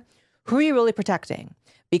groomer, who are you really protecting?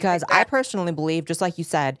 Because I personally believe, just like you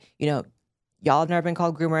said, y'all have never been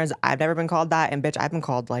called groomers. I've never been called that. And bitch, I've been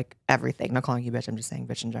called like everything. I'm not calling you bitch. I'm just saying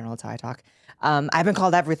bitch in general. That's how I talk. I've been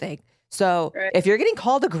called everything. So if you're getting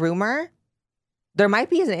called a groomer, there might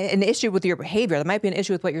be an issue with your behavior. There might be an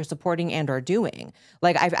issue with what you're supporting and or doing.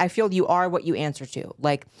 Like, I feel you are what you answer to.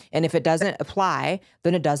 Like, and if it doesn't apply,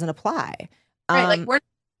 then it doesn't apply. Right. Like, we're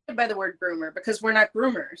not by the word groomer because we're not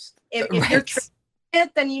groomers. If you're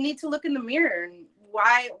it, then you need to look in the mirror. And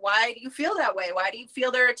why do you feel that way? Why do you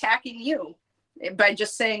feel they're attacking you by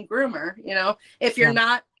just saying groomer? If you're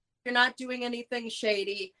not doing anything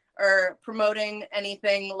shady or promoting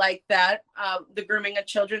anything like that, the grooming of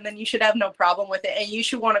children, then you should have no problem with it, and you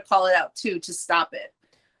should want to call it out too to stop it.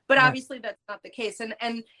 But obviously that's not the case.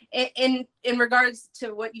 And in regards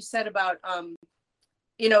to what you said about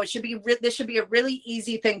this should be a really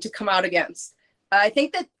easy thing to come out against. I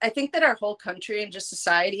think that our whole country and just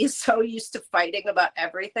society is so used to fighting about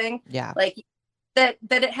everything. Yeah. Like that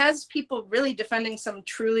it has people really defending some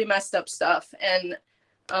truly messed up stuff. And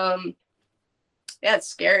yeah, it's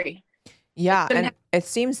scary. Yeah. And it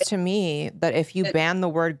seems to me that if you ban the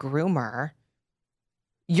word groomer,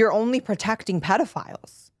 you're only protecting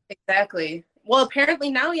pedophiles. Exactly. Well,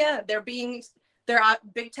 apparently now, yeah,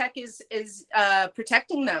 big tech is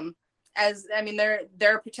protecting them.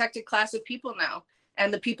 They're a protected class of people now.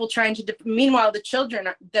 And the people trying to, meanwhile, the children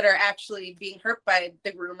that are actually being hurt by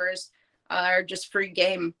the groomers are just free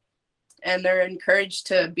game. And they're encouraged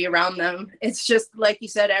to be around them. It's just, like you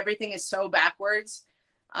said, everything is so backwards.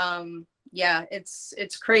 Yeah,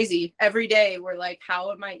 it's crazy. Every day we're like,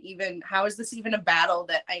 how is this even a battle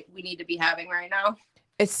that we need to be having right now?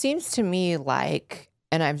 It seems to me like,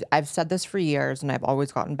 and I've said this for years and I've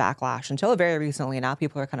always gotten backlash until very recently. Now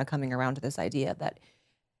people are kind of coming around to this idea that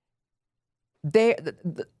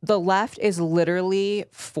the left is literally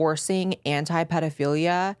forcing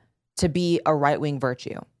anti-pedophilia to be a right-wing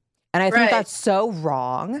virtue. And I think that's so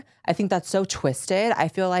wrong. I think that's so twisted. I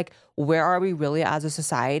feel like, where are we really as a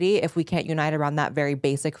society if we can't unite around that very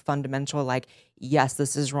basic fundamental, like, yes,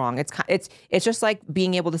 this is wrong. It's just like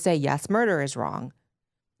being able to say, yes, murder is wrong.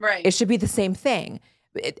 Right. It should be the same thing.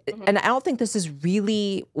 And I don't think this is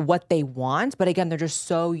really what they want. But again, they're just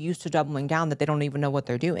so used to doubling down that they don't even know what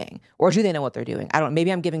they're doing. Or do they know what they're doing? I don't. Maybe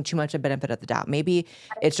I'm giving too much a benefit of the doubt. Maybe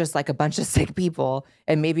it's just like a bunch of sick people,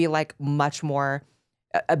 and maybe like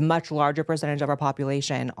a much larger percentage of our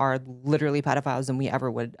population are literally pedophiles than we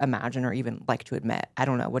ever would imagine or even like to admit. I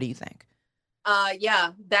don't know. What do you think?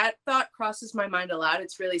 Yeah, that thought crosses my mind a lot.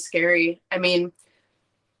 It's really scary. I mean,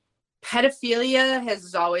 pedophilia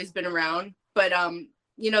has always been around, but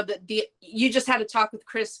you just had a talk with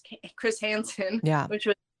Chris Hansen, which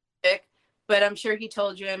was sick, but I'm sure he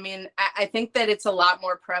told you. I mean, I think that it's a lot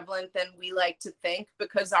more prevalent than we like to think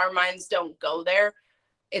because our minds don't go there.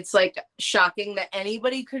 It's like shocking that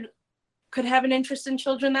anybody could have an interest in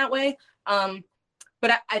children that way.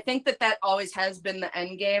 But I think that always has been the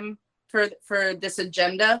end game for this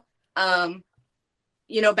agenda.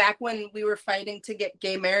 Back when we were fighting to get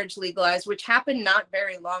gay marriage legalized, which happened not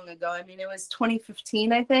very long ago. I mean, it was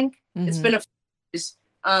 2015, I think. Mm-hmm. It's been a few years.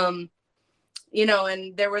 And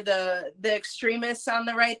there were the extremists on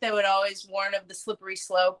the right that would always warn of the slippery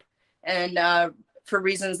slope and for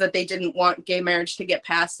reasons that they didn't want gay marriage to get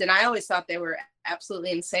passed. And I always thought they were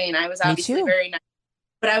absolutely insane. I was obviously very nice.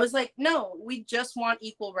 But I was like, no, we just want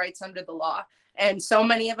equal rights under the law. And so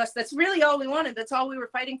many of us, that's really all we wanted. That's all we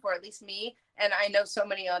were fighting for, at least me. And I know so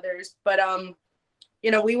many others. But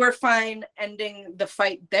you know, we were fine ending the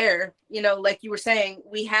fight there. You know, like you were saying,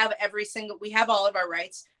 we have all of our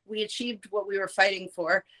rights. We achieved what we were fighting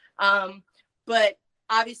for. But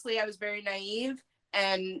obviously I was very naive,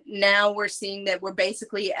 and now we're seeing that we're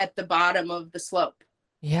basically at the bottom of the slope.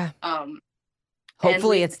 Yeah.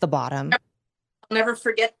 Hopefully it's the bottom. I'll never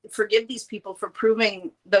forgive these people for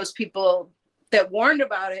proving those people that warned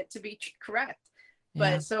about it to be correct.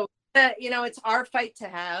 Yeah. But so, you know, it's our fight to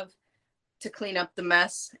have to clean up the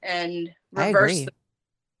mess and reverse.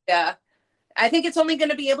 Yeah. I think it's only going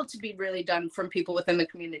to be able to be really done from people within the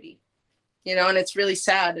community, you know, and it's really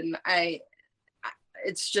sad. And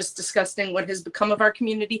it's just disgusting what has become of our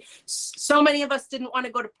community. So many of us didn't want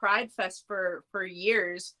to go to Pride Fest for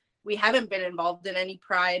years. We haven't been involved in any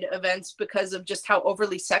Pride events because of just how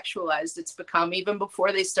overly sexualized it's become, even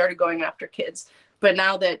before they started going after kids. But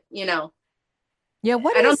now that, you know. Yeah,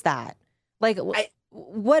 what is that? Like,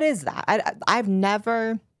 what is that? I've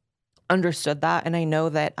never understood that. And I know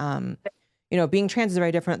that, you know, being trans is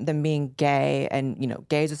very different than being gay. And, you know,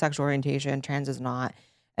 gay is a sexual orientation, trans is not.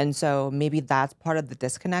 And so maybe that's part of the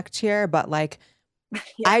disconnect here. But like,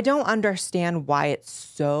 yeah. I don't understand why it's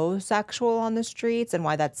so sexual on the streets and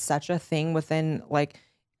why that's such a thing within, like,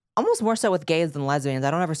 almost more so with gays than lesbians.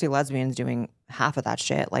 I don't ever see lesbians doing half of that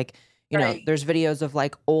shit. Like, you know, there's videos of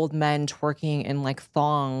like old men twerking in like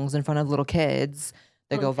thongs in front of little kids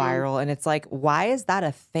that go viral. And it's like, why is that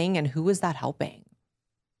a thing and who is that helping?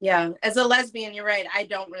 Yeah. As a lesbian, you're right. I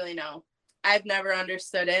don't really know. I've never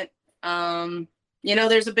understood it. You know,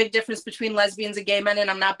 there's a big difference between lesbians and gay men,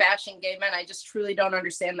 and I'm not bashing gay men. I just truly don't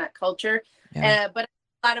understand that culture. Yeah. But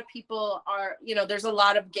a lot of people are, you know, there's a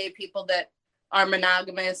lot of gay people that are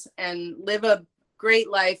monogamous and live a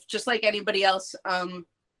great life, just like anybody else,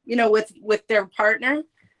 you know, with their partner.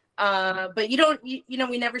 But you know,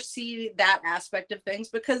 we never see that aspect of things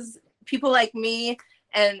because people like me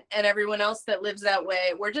and everyone else that lives that way,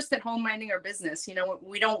 we're just at home minding our business. You know,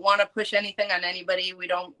 we don't want to push anything on anybody. We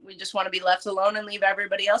just want to be left alone and leave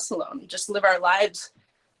everybody else alone. Just live our lives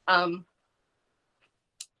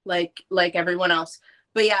like everyone else.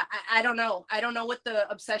 But yeah, I don't know. I don't know what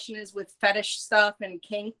the obsession is with fetish stuff and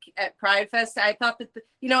kink at Pride Fest. I thought that,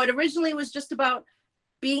 you know, it originally was just about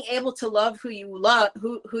being able to love who you love,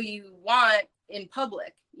 who you want in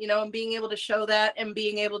public, you know, and being able to show that and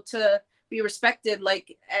being able to be respected,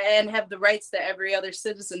 like, and have the rights that every other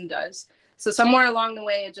citizen does. So somewhere along the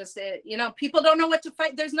way, you know, people don't know what to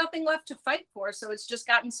fight. There's nothing left to fight for. So it's just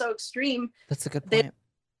gotten so extreme. That's a good point. They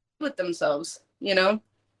with themselves, you know?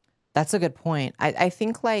 That's a good point. I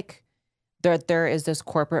think like there is this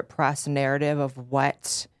corporate press narrative of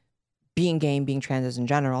what being gay and being trans is in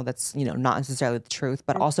general. That's, you know, not necessarily the truth,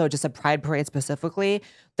 but also just a pride parade specifically.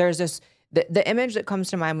 There's this, the image that comes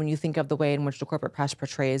to mind when you think of the way in which the corporate press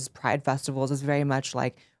portrays pride festivals is very much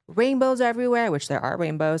like rainbows everywhere, which there are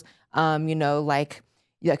rainbows, you know, like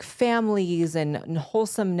families and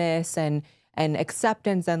wholesomeness and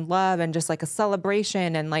acceptance and love and just like a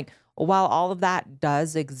celebration. And like, while all of that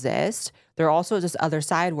does exist, there also is this other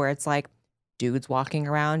side where it's like dudes walking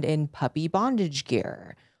around in puppy bondage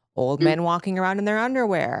gear, old men walking around in their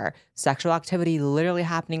underwear, sexual activity literally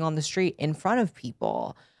happening on the street in front of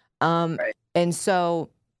people. And so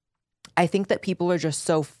I think that people are just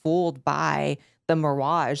so fooled by the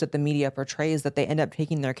mirage that the media portrays that they end up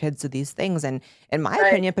taking their kids to these things. And in my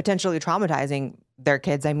opinion, potentially traumatizing their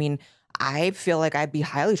kids. I mean, I feel like I'd be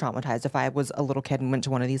highly traumatized if I was a little kid and went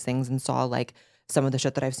to one of these things and saw like some of the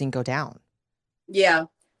shit that I've seen go down. Yeah.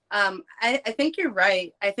 I think you're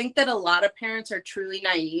right. I think that a lot of parents are truly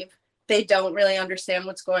naive. They don't really understand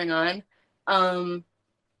what's going on.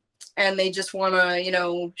 And they just want to, you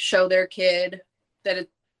know, show their kid that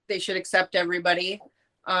they should accept everybody,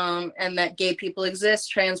 and that gay people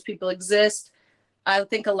exist, trans people exist. I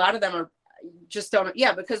think a lot of them are just don't,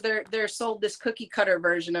 because they're sold this cookie cutter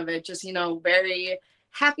version of it, just, you know, very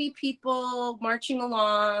happy people marching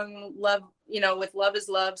along, love, you know, with love is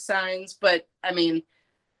love signs. But I mean,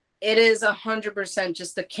 it is 100%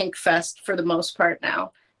 just a kink fest for the most part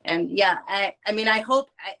now. And yeah, I mean, I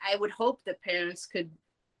would hope that parents could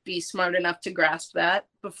be smart enough to grasp that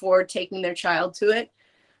before taking their child to it.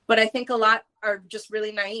 But I think a lot are just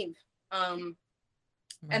really naive. And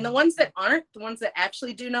the ones that aren't, the ones that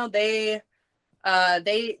actually do know, they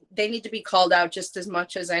need to be called out just as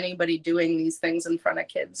much as anybody doing these things in front of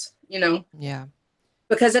kids, you know? Yeah.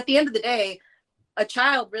 Because at the end of the day, a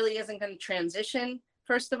child really isn't going to transition,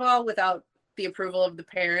 first of all, without the approval of the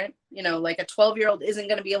parent. You know, like a 12-year-old isn't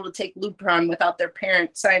going to be able to take Lupron without their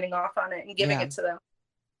parent signing off on it and giving it to them.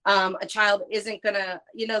 A child isn't going to,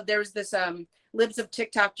 you know, there's this, Libs of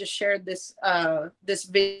TikTok just shared this, this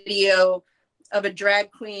video of a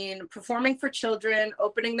drag queen performing for children,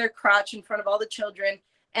 opening their crotch in front of all the children.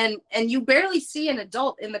 And you barely see an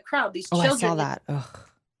adult in the crowd. These Oh, children. I saw that. Ugh.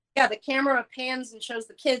 Yeah, the camera pans and shows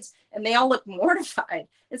the kids and they all look mortified.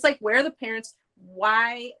 It's like, where are the parents?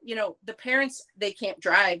 Why, the parents, they can't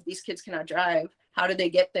drive. These kids cannot drive. How did they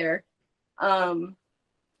get there?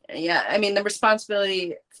 Yeah, I mean, the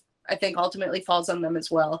responsibility, I think, ultimately falls on them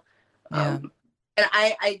as well. Yeah.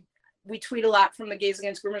 And we tweet a lot from the Gays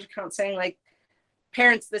Against Groomers account saying, like,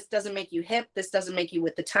 parents, this doesn't make you hip. This doesn't make you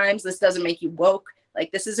with the times. This doesn't make you woke.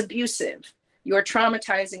 Like, this is abusive. You're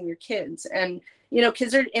traumatizing your kids. And,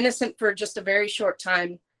 kids are innocent for just a very short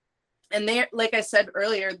time. And they're, like I said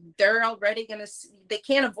earlier, they're already they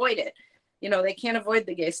can't avoid it. They can't avoid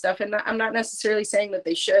the gay stuff. And I'm not necessarily saying that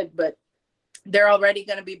they should, but they're already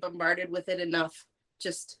going to be bombarded with it enough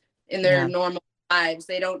just in their normal lives.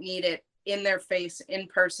 They don't need it in their face, in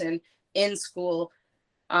person, in school.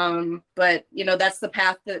 But that's the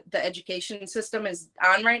path that the education system is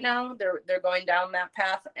on right now. They're going down that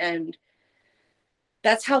path, and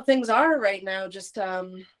that's how things are right now. Just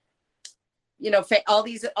all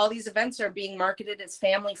these events are being marketed as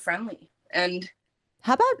family friendly. And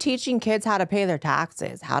how about teaching kids how to pay their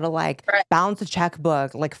taxes, how to balance a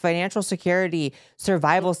checkbook, financial security,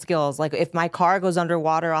 survival skills? Like, if my car goes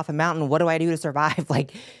underwater off a mountain, what do I do to survive?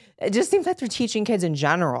 It just seems like they're teaching kids in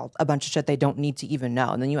general a bunch of shit they don't need to even know.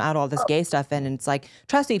 And then you add all this gay stuff in, and it's like,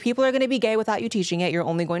 trust me, people are going to be gay without you teaching it. You're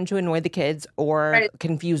only going to annoy the kids or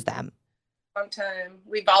confuse them. Long time.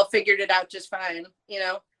 We've all figured it out just fine,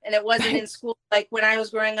 and it wasn't in school. Like, when I was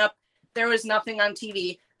growing up, there was nothing on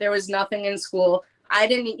TV. There was nothing in school. I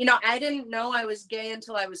didn't know I was gay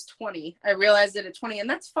until I was 20. I realized it at 20, and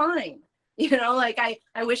that's fine.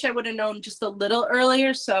 I wish I would have known just a little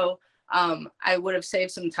earlier. So I would have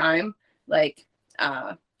saved some time,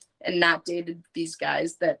 and not dated these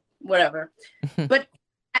guys that whatever. But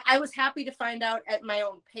I was happy to find out at my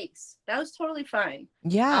own pace. That was totally fine.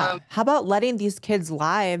 Yeah. How about letting these kids'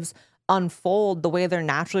 lives unfold the way they're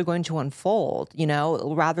naturally going to unfold,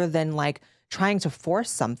 rather than trying to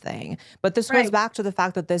force something. But this goes back to the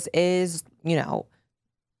fact that this is,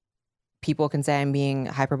 people can say I'm being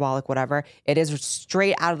hyperbolic, whatever. It is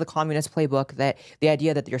straight out of the communist playbook, that the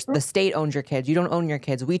idea that the state owns your kids. You don't own your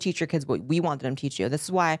kids. We teach your kids what we want them to teach you. This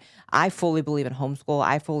is why I fully believe in homeschool.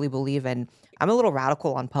 I fully believe in, I'm a little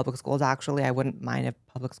radical on public schools, actually. I wouldn't mind if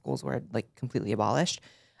public schools were completely abolished.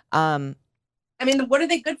 I mean, what are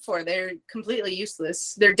they good for? They're completely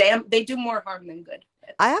useless. They do more harm than good.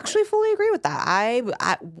 I actually fully agree with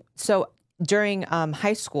that. So during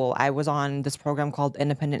high school, I was on this program called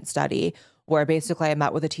Independent Study, where basically I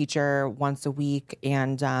met with a teacher once a week,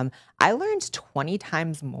 and I learned 20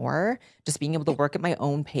 times more just being able to work at my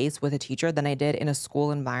own pace with a teacher than I did in a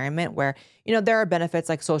school environment where, there are benefits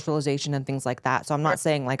like socialization and things like that. So I'm not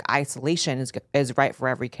saying isolation is right for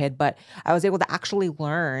every kid, but I was able to actually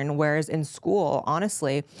learn. Whereas in school,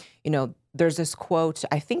 honestly, there's this quote,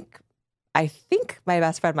 I think my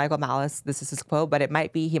best friend, Michael Malice, this is his quote, but he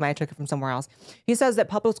might have took it from somewhere else. He says that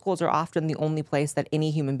public schools are often the only place that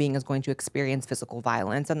any human being is going to experience physical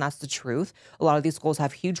violence. And that's the truth. A lot of these schools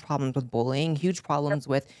have huge problems with bullying, huge problems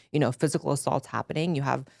with, physical assaults happening. You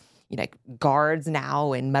have, guards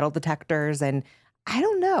now and metal detectors. And I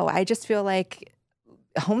don't know. I just feel like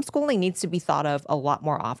homeschooling needs to be thought of a lot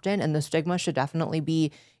more often. And the stigma should definitely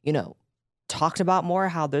be, talked about more,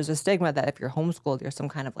 how there's a stigma that if you're homeschooled, you're some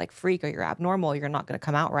kind of freak or you're abnormal, you're not going to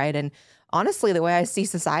come out right. And honestly, the way I see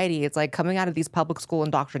society, it's coming out of these public school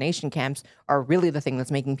indoctrination camps are really the thing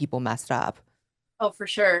that's making people messed up. Oh, for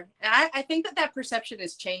sure. And I think that perception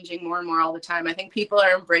is changing more and more all the time. I think people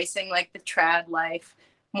are embracing the trad life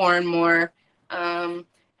more and more. And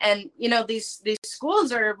these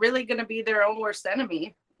schools are really going to be their own worst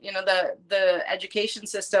enemy. The education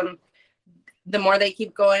system, the more they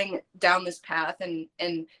keep going down this path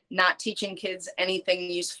and not teaching kids anything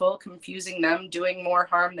useful, confusing them, doing more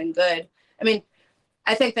harm than good. I mean,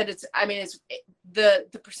 I think that it's the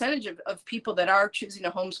percentage of people that are choosing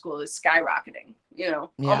to homeschool is skyrocketing,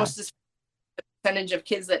 almost the percentage of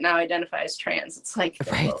kids that now identify as trans. It's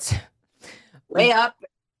way up,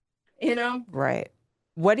 Right.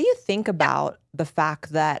 What do you think about the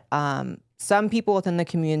fact that some people within the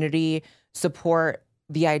community support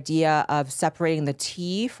the idea of separating the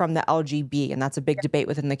T from the LGB, and that's a big debate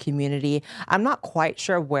within the community? I'm not quite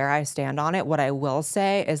sure where I stand on it. What I will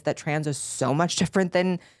say is that trans is so much different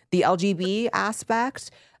than the LGB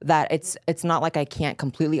aspect that it's not like I can't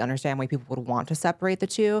completely understand why people would want to separate the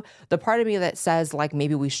two. The part of me that says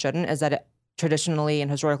maybe we shouldn't is that it traditionally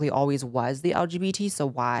and historically always was the LGBT, so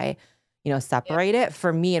why separate it?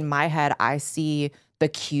 For me, in my head, I see the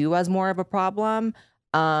Q as more of a problem.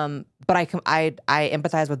 But I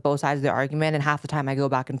empathize with both sides of the argument, and half the time I go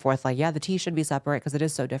back and forth like, yeah, the T should be separate because it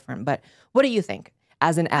is so different. But what do you think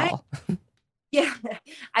as an I, L? yeah,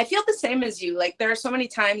 I feel the same as you. Like there are so many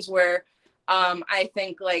times where I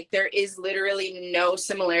think like there is literally no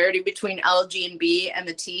similarity between L, G, and B and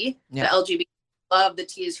the T. Yeah. The LGBT love, the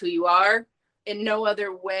T is who you are. In no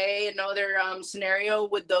other way, in no other scenario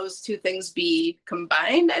would those two things be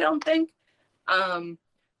combined, I don't think.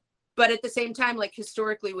 But at the same time, like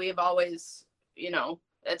historically, we have always,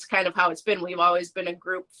 that's kind of how it's been. We've always been a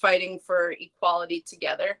group fighting for equality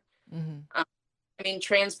together. Mm-hmm. I mean,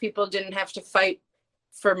 trans people didn't have to fight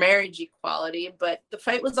for marriage equality, but the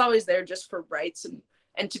fight was always there just for rights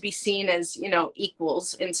and to be seen as,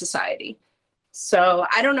 equals in society. So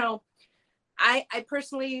I don't know. I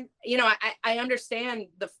personally, I understand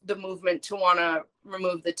the movement to want to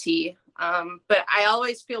remove the T. But I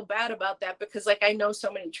always feel bad about that because like I know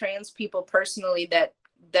so many trans people personally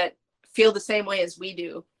that feel the same way as we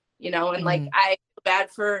do, and like I feel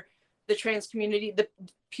bad for the trans community, the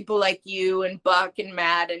people like you and Buck and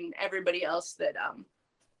Matt and everybody else that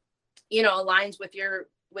aligns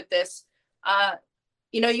with this.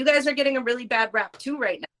 You guys are getting a really bad rap too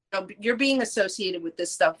right now. You're being associated with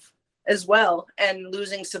this stuff as well and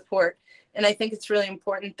losing support. And I think it's really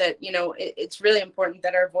important that, it's really important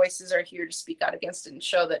that our voices are here to speak out against it and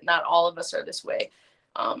show that not all of us are this way.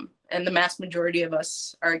 And the mass majority of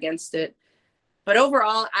us are against it. But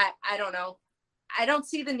overall, I don't know. I don't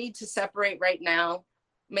see the need to separate right now.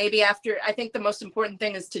 Maybe after, I think the most important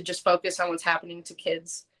thing is to just focus on what's happening to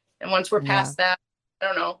kids. And once we're past that, I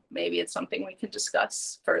don't know, maybe it's something we can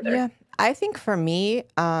discuss further. Yeah, I think for me,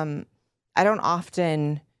 I don't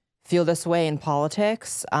often feel this way in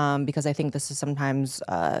politics because I think this is sometimes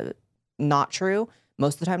not true,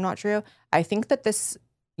 most of the time not true. I think that this,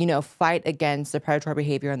 fight against the predatory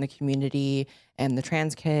behavior in the community and the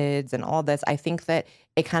trans kids and all this, I think that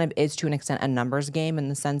it kind of is to an extent a numbers game in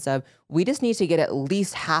the sense of we just need to get at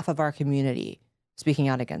least half of our community speaking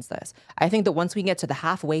out against this. I think that once we get to the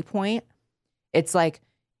halfway point, it's like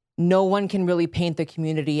no one can really paint the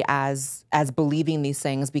community as believing these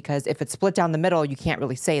things because if it's split down the middle, you can't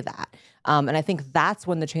really say that. And I think that's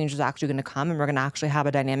when the change is actually going to come and we're going to actually have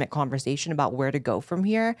a dynamic conversation about where to go from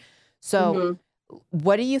here. So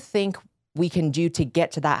what do you think we can do to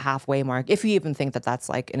get to that halfway mark, if you even think that that's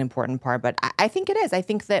like an important part? But I think it is. I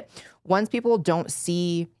think that once people don't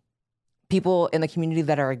see people in the community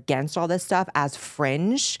that are against all this stuff as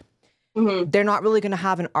fringe, they're not really going to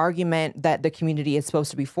have an argument that the community is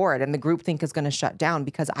supposed to be for it. And the groupthink is going to shut down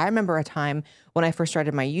because I remember a time when I first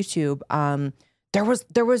started my YouTube,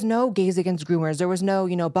 there was no gays against groomers. There was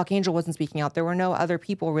no, Buck Angel wasn't speaking out. There were no other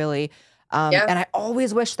people really. And I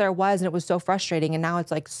always wished there was, and it was so frustrating. And now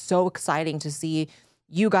it's like so exciting to see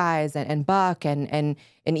you guys and Buck and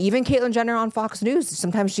even Caitlyn Jenner on Fox News.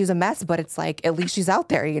 Sometimes she's a mess, but it's like, at least she's out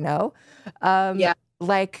there,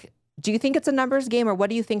 Like, do you think it's a numbers game or what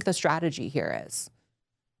do you think the strategy here is?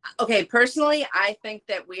 Okay, personally, I think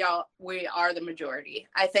that we are the majority.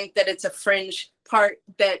 I think that it's a fringe part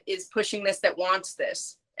that is pushing this, that wants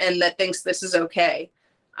this, and that thinks this is okay.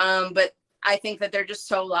 But I think that they're just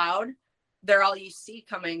so loud. They're all you see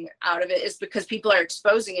coming out of it is because people are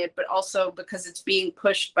exposing it, but also because it's being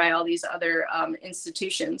pushed by all these other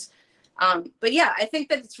institutions. But yeah, I think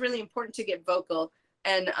that it's really important to get vocal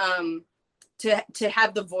and to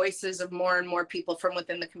have the voices of more and more people from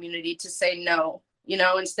within the community to say no,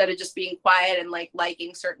 instead of just being quiet and like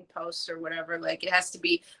liking certain posts or whatever. Like it has to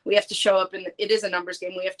be, we have to show up it is a numbers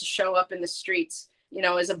game. We have to show up in the streets,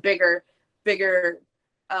 as a bigger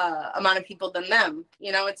amount of people than them.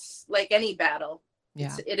 It's like any battle.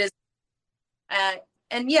 Yeah. It is.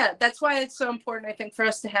 And yeah, that's why it's so important, I think, for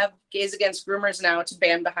us to have Gays Against Groomers now to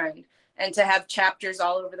ban behind and to have chapters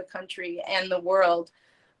all over the country and the world.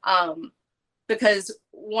 Because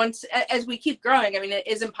once, as we keep growing, I mean, it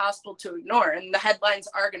is impossible to ignore, and the headlines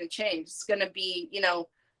are going to change. It's going to be,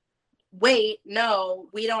 wait, no,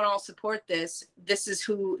 we don't all support this. This is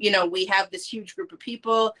who, we have this huge group of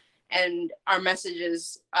people, and our message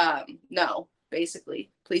is, no,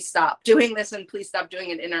 basically, please stop doing this, and please stop doing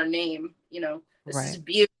it in our name. This is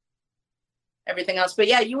beautiful. Everything else, but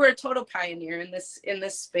yeah, you were a total pioneer in this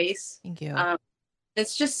space. Thank you.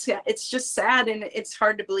 It's just sad, and it's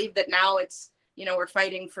hard to believe that now it's, we're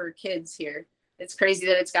fighting for kids here. It's crazy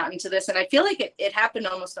that it's gotten to this, and I feel like it happened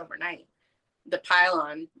almost overnight. The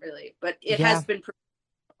pile-on, really, but it has been for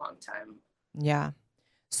a long time. Yeah.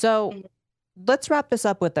 So let's wrap this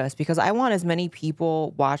up with this because I want as many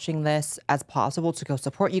people watching this as possible to go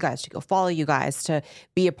support you guys, to go follow you guys, to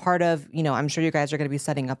be a part of, I'm sure you guys are going to be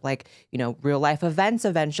setting up like, real life events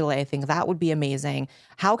eventually. I think that would be amazing.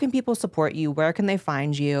 How can people support you? Where can they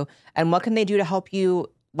find you? And what can they do to help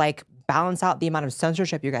you like balance out the amount of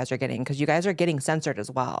censorship you guys are getting? Because you guys are getting censored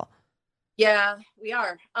as well. Yeah, we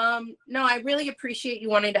are. No, I really appreciate you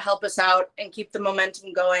wanting to help us out and keep the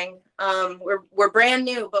momentum going. We're brand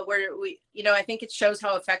new, but I think it shows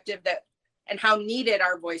how effective that and how needed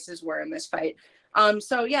our voices were in this fight.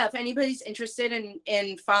 So yeah, if anybody's interested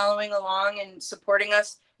in following along and supporting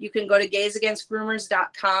us, you can go to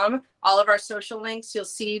gaysagainstgroomers.com. All of our social links, you'll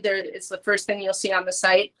see there. It's the first thing you'll see on the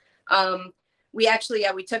site. We actually,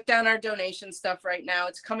 we took down our donation stuff right now.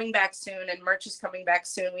 It's coming back soon and merch is coming back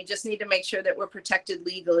soon. We just need to make sure that we're protected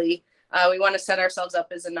legally. We want to set ourselves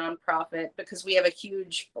up as a nonprofit because we have a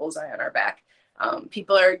huge bullseye on our back.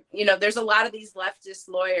 People are, there's a lot of these leftist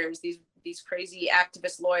lawyers, these crazy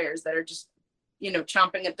activist lawyers that are just,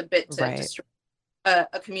 chomping at the bit to destroy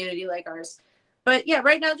a community like ours. But yeah,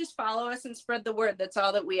 right now, just follow us and spread the word. That's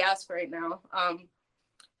all that we ask right now.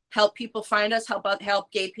 Help people find us,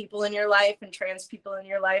 help gay people in your life and trans people in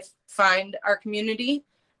your life find our community.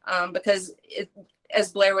 Because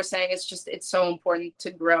as Blair was saying, it's so important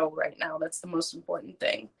to grow right now. That's the most important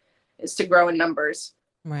thing, is to grow in numbers.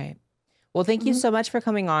 Right. Well, thank you so much for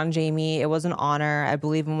coming on, Jamie. It was an honor. I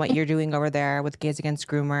believe in what you're doing over there with Gays Against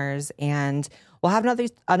Groomers. And we'll have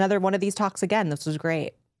another one of these talks again. This was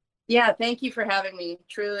great. Yeah, thank you for having me.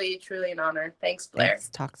 Truly, truly an honor. Thanks, Blair. Thanks.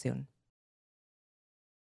 Talk soon.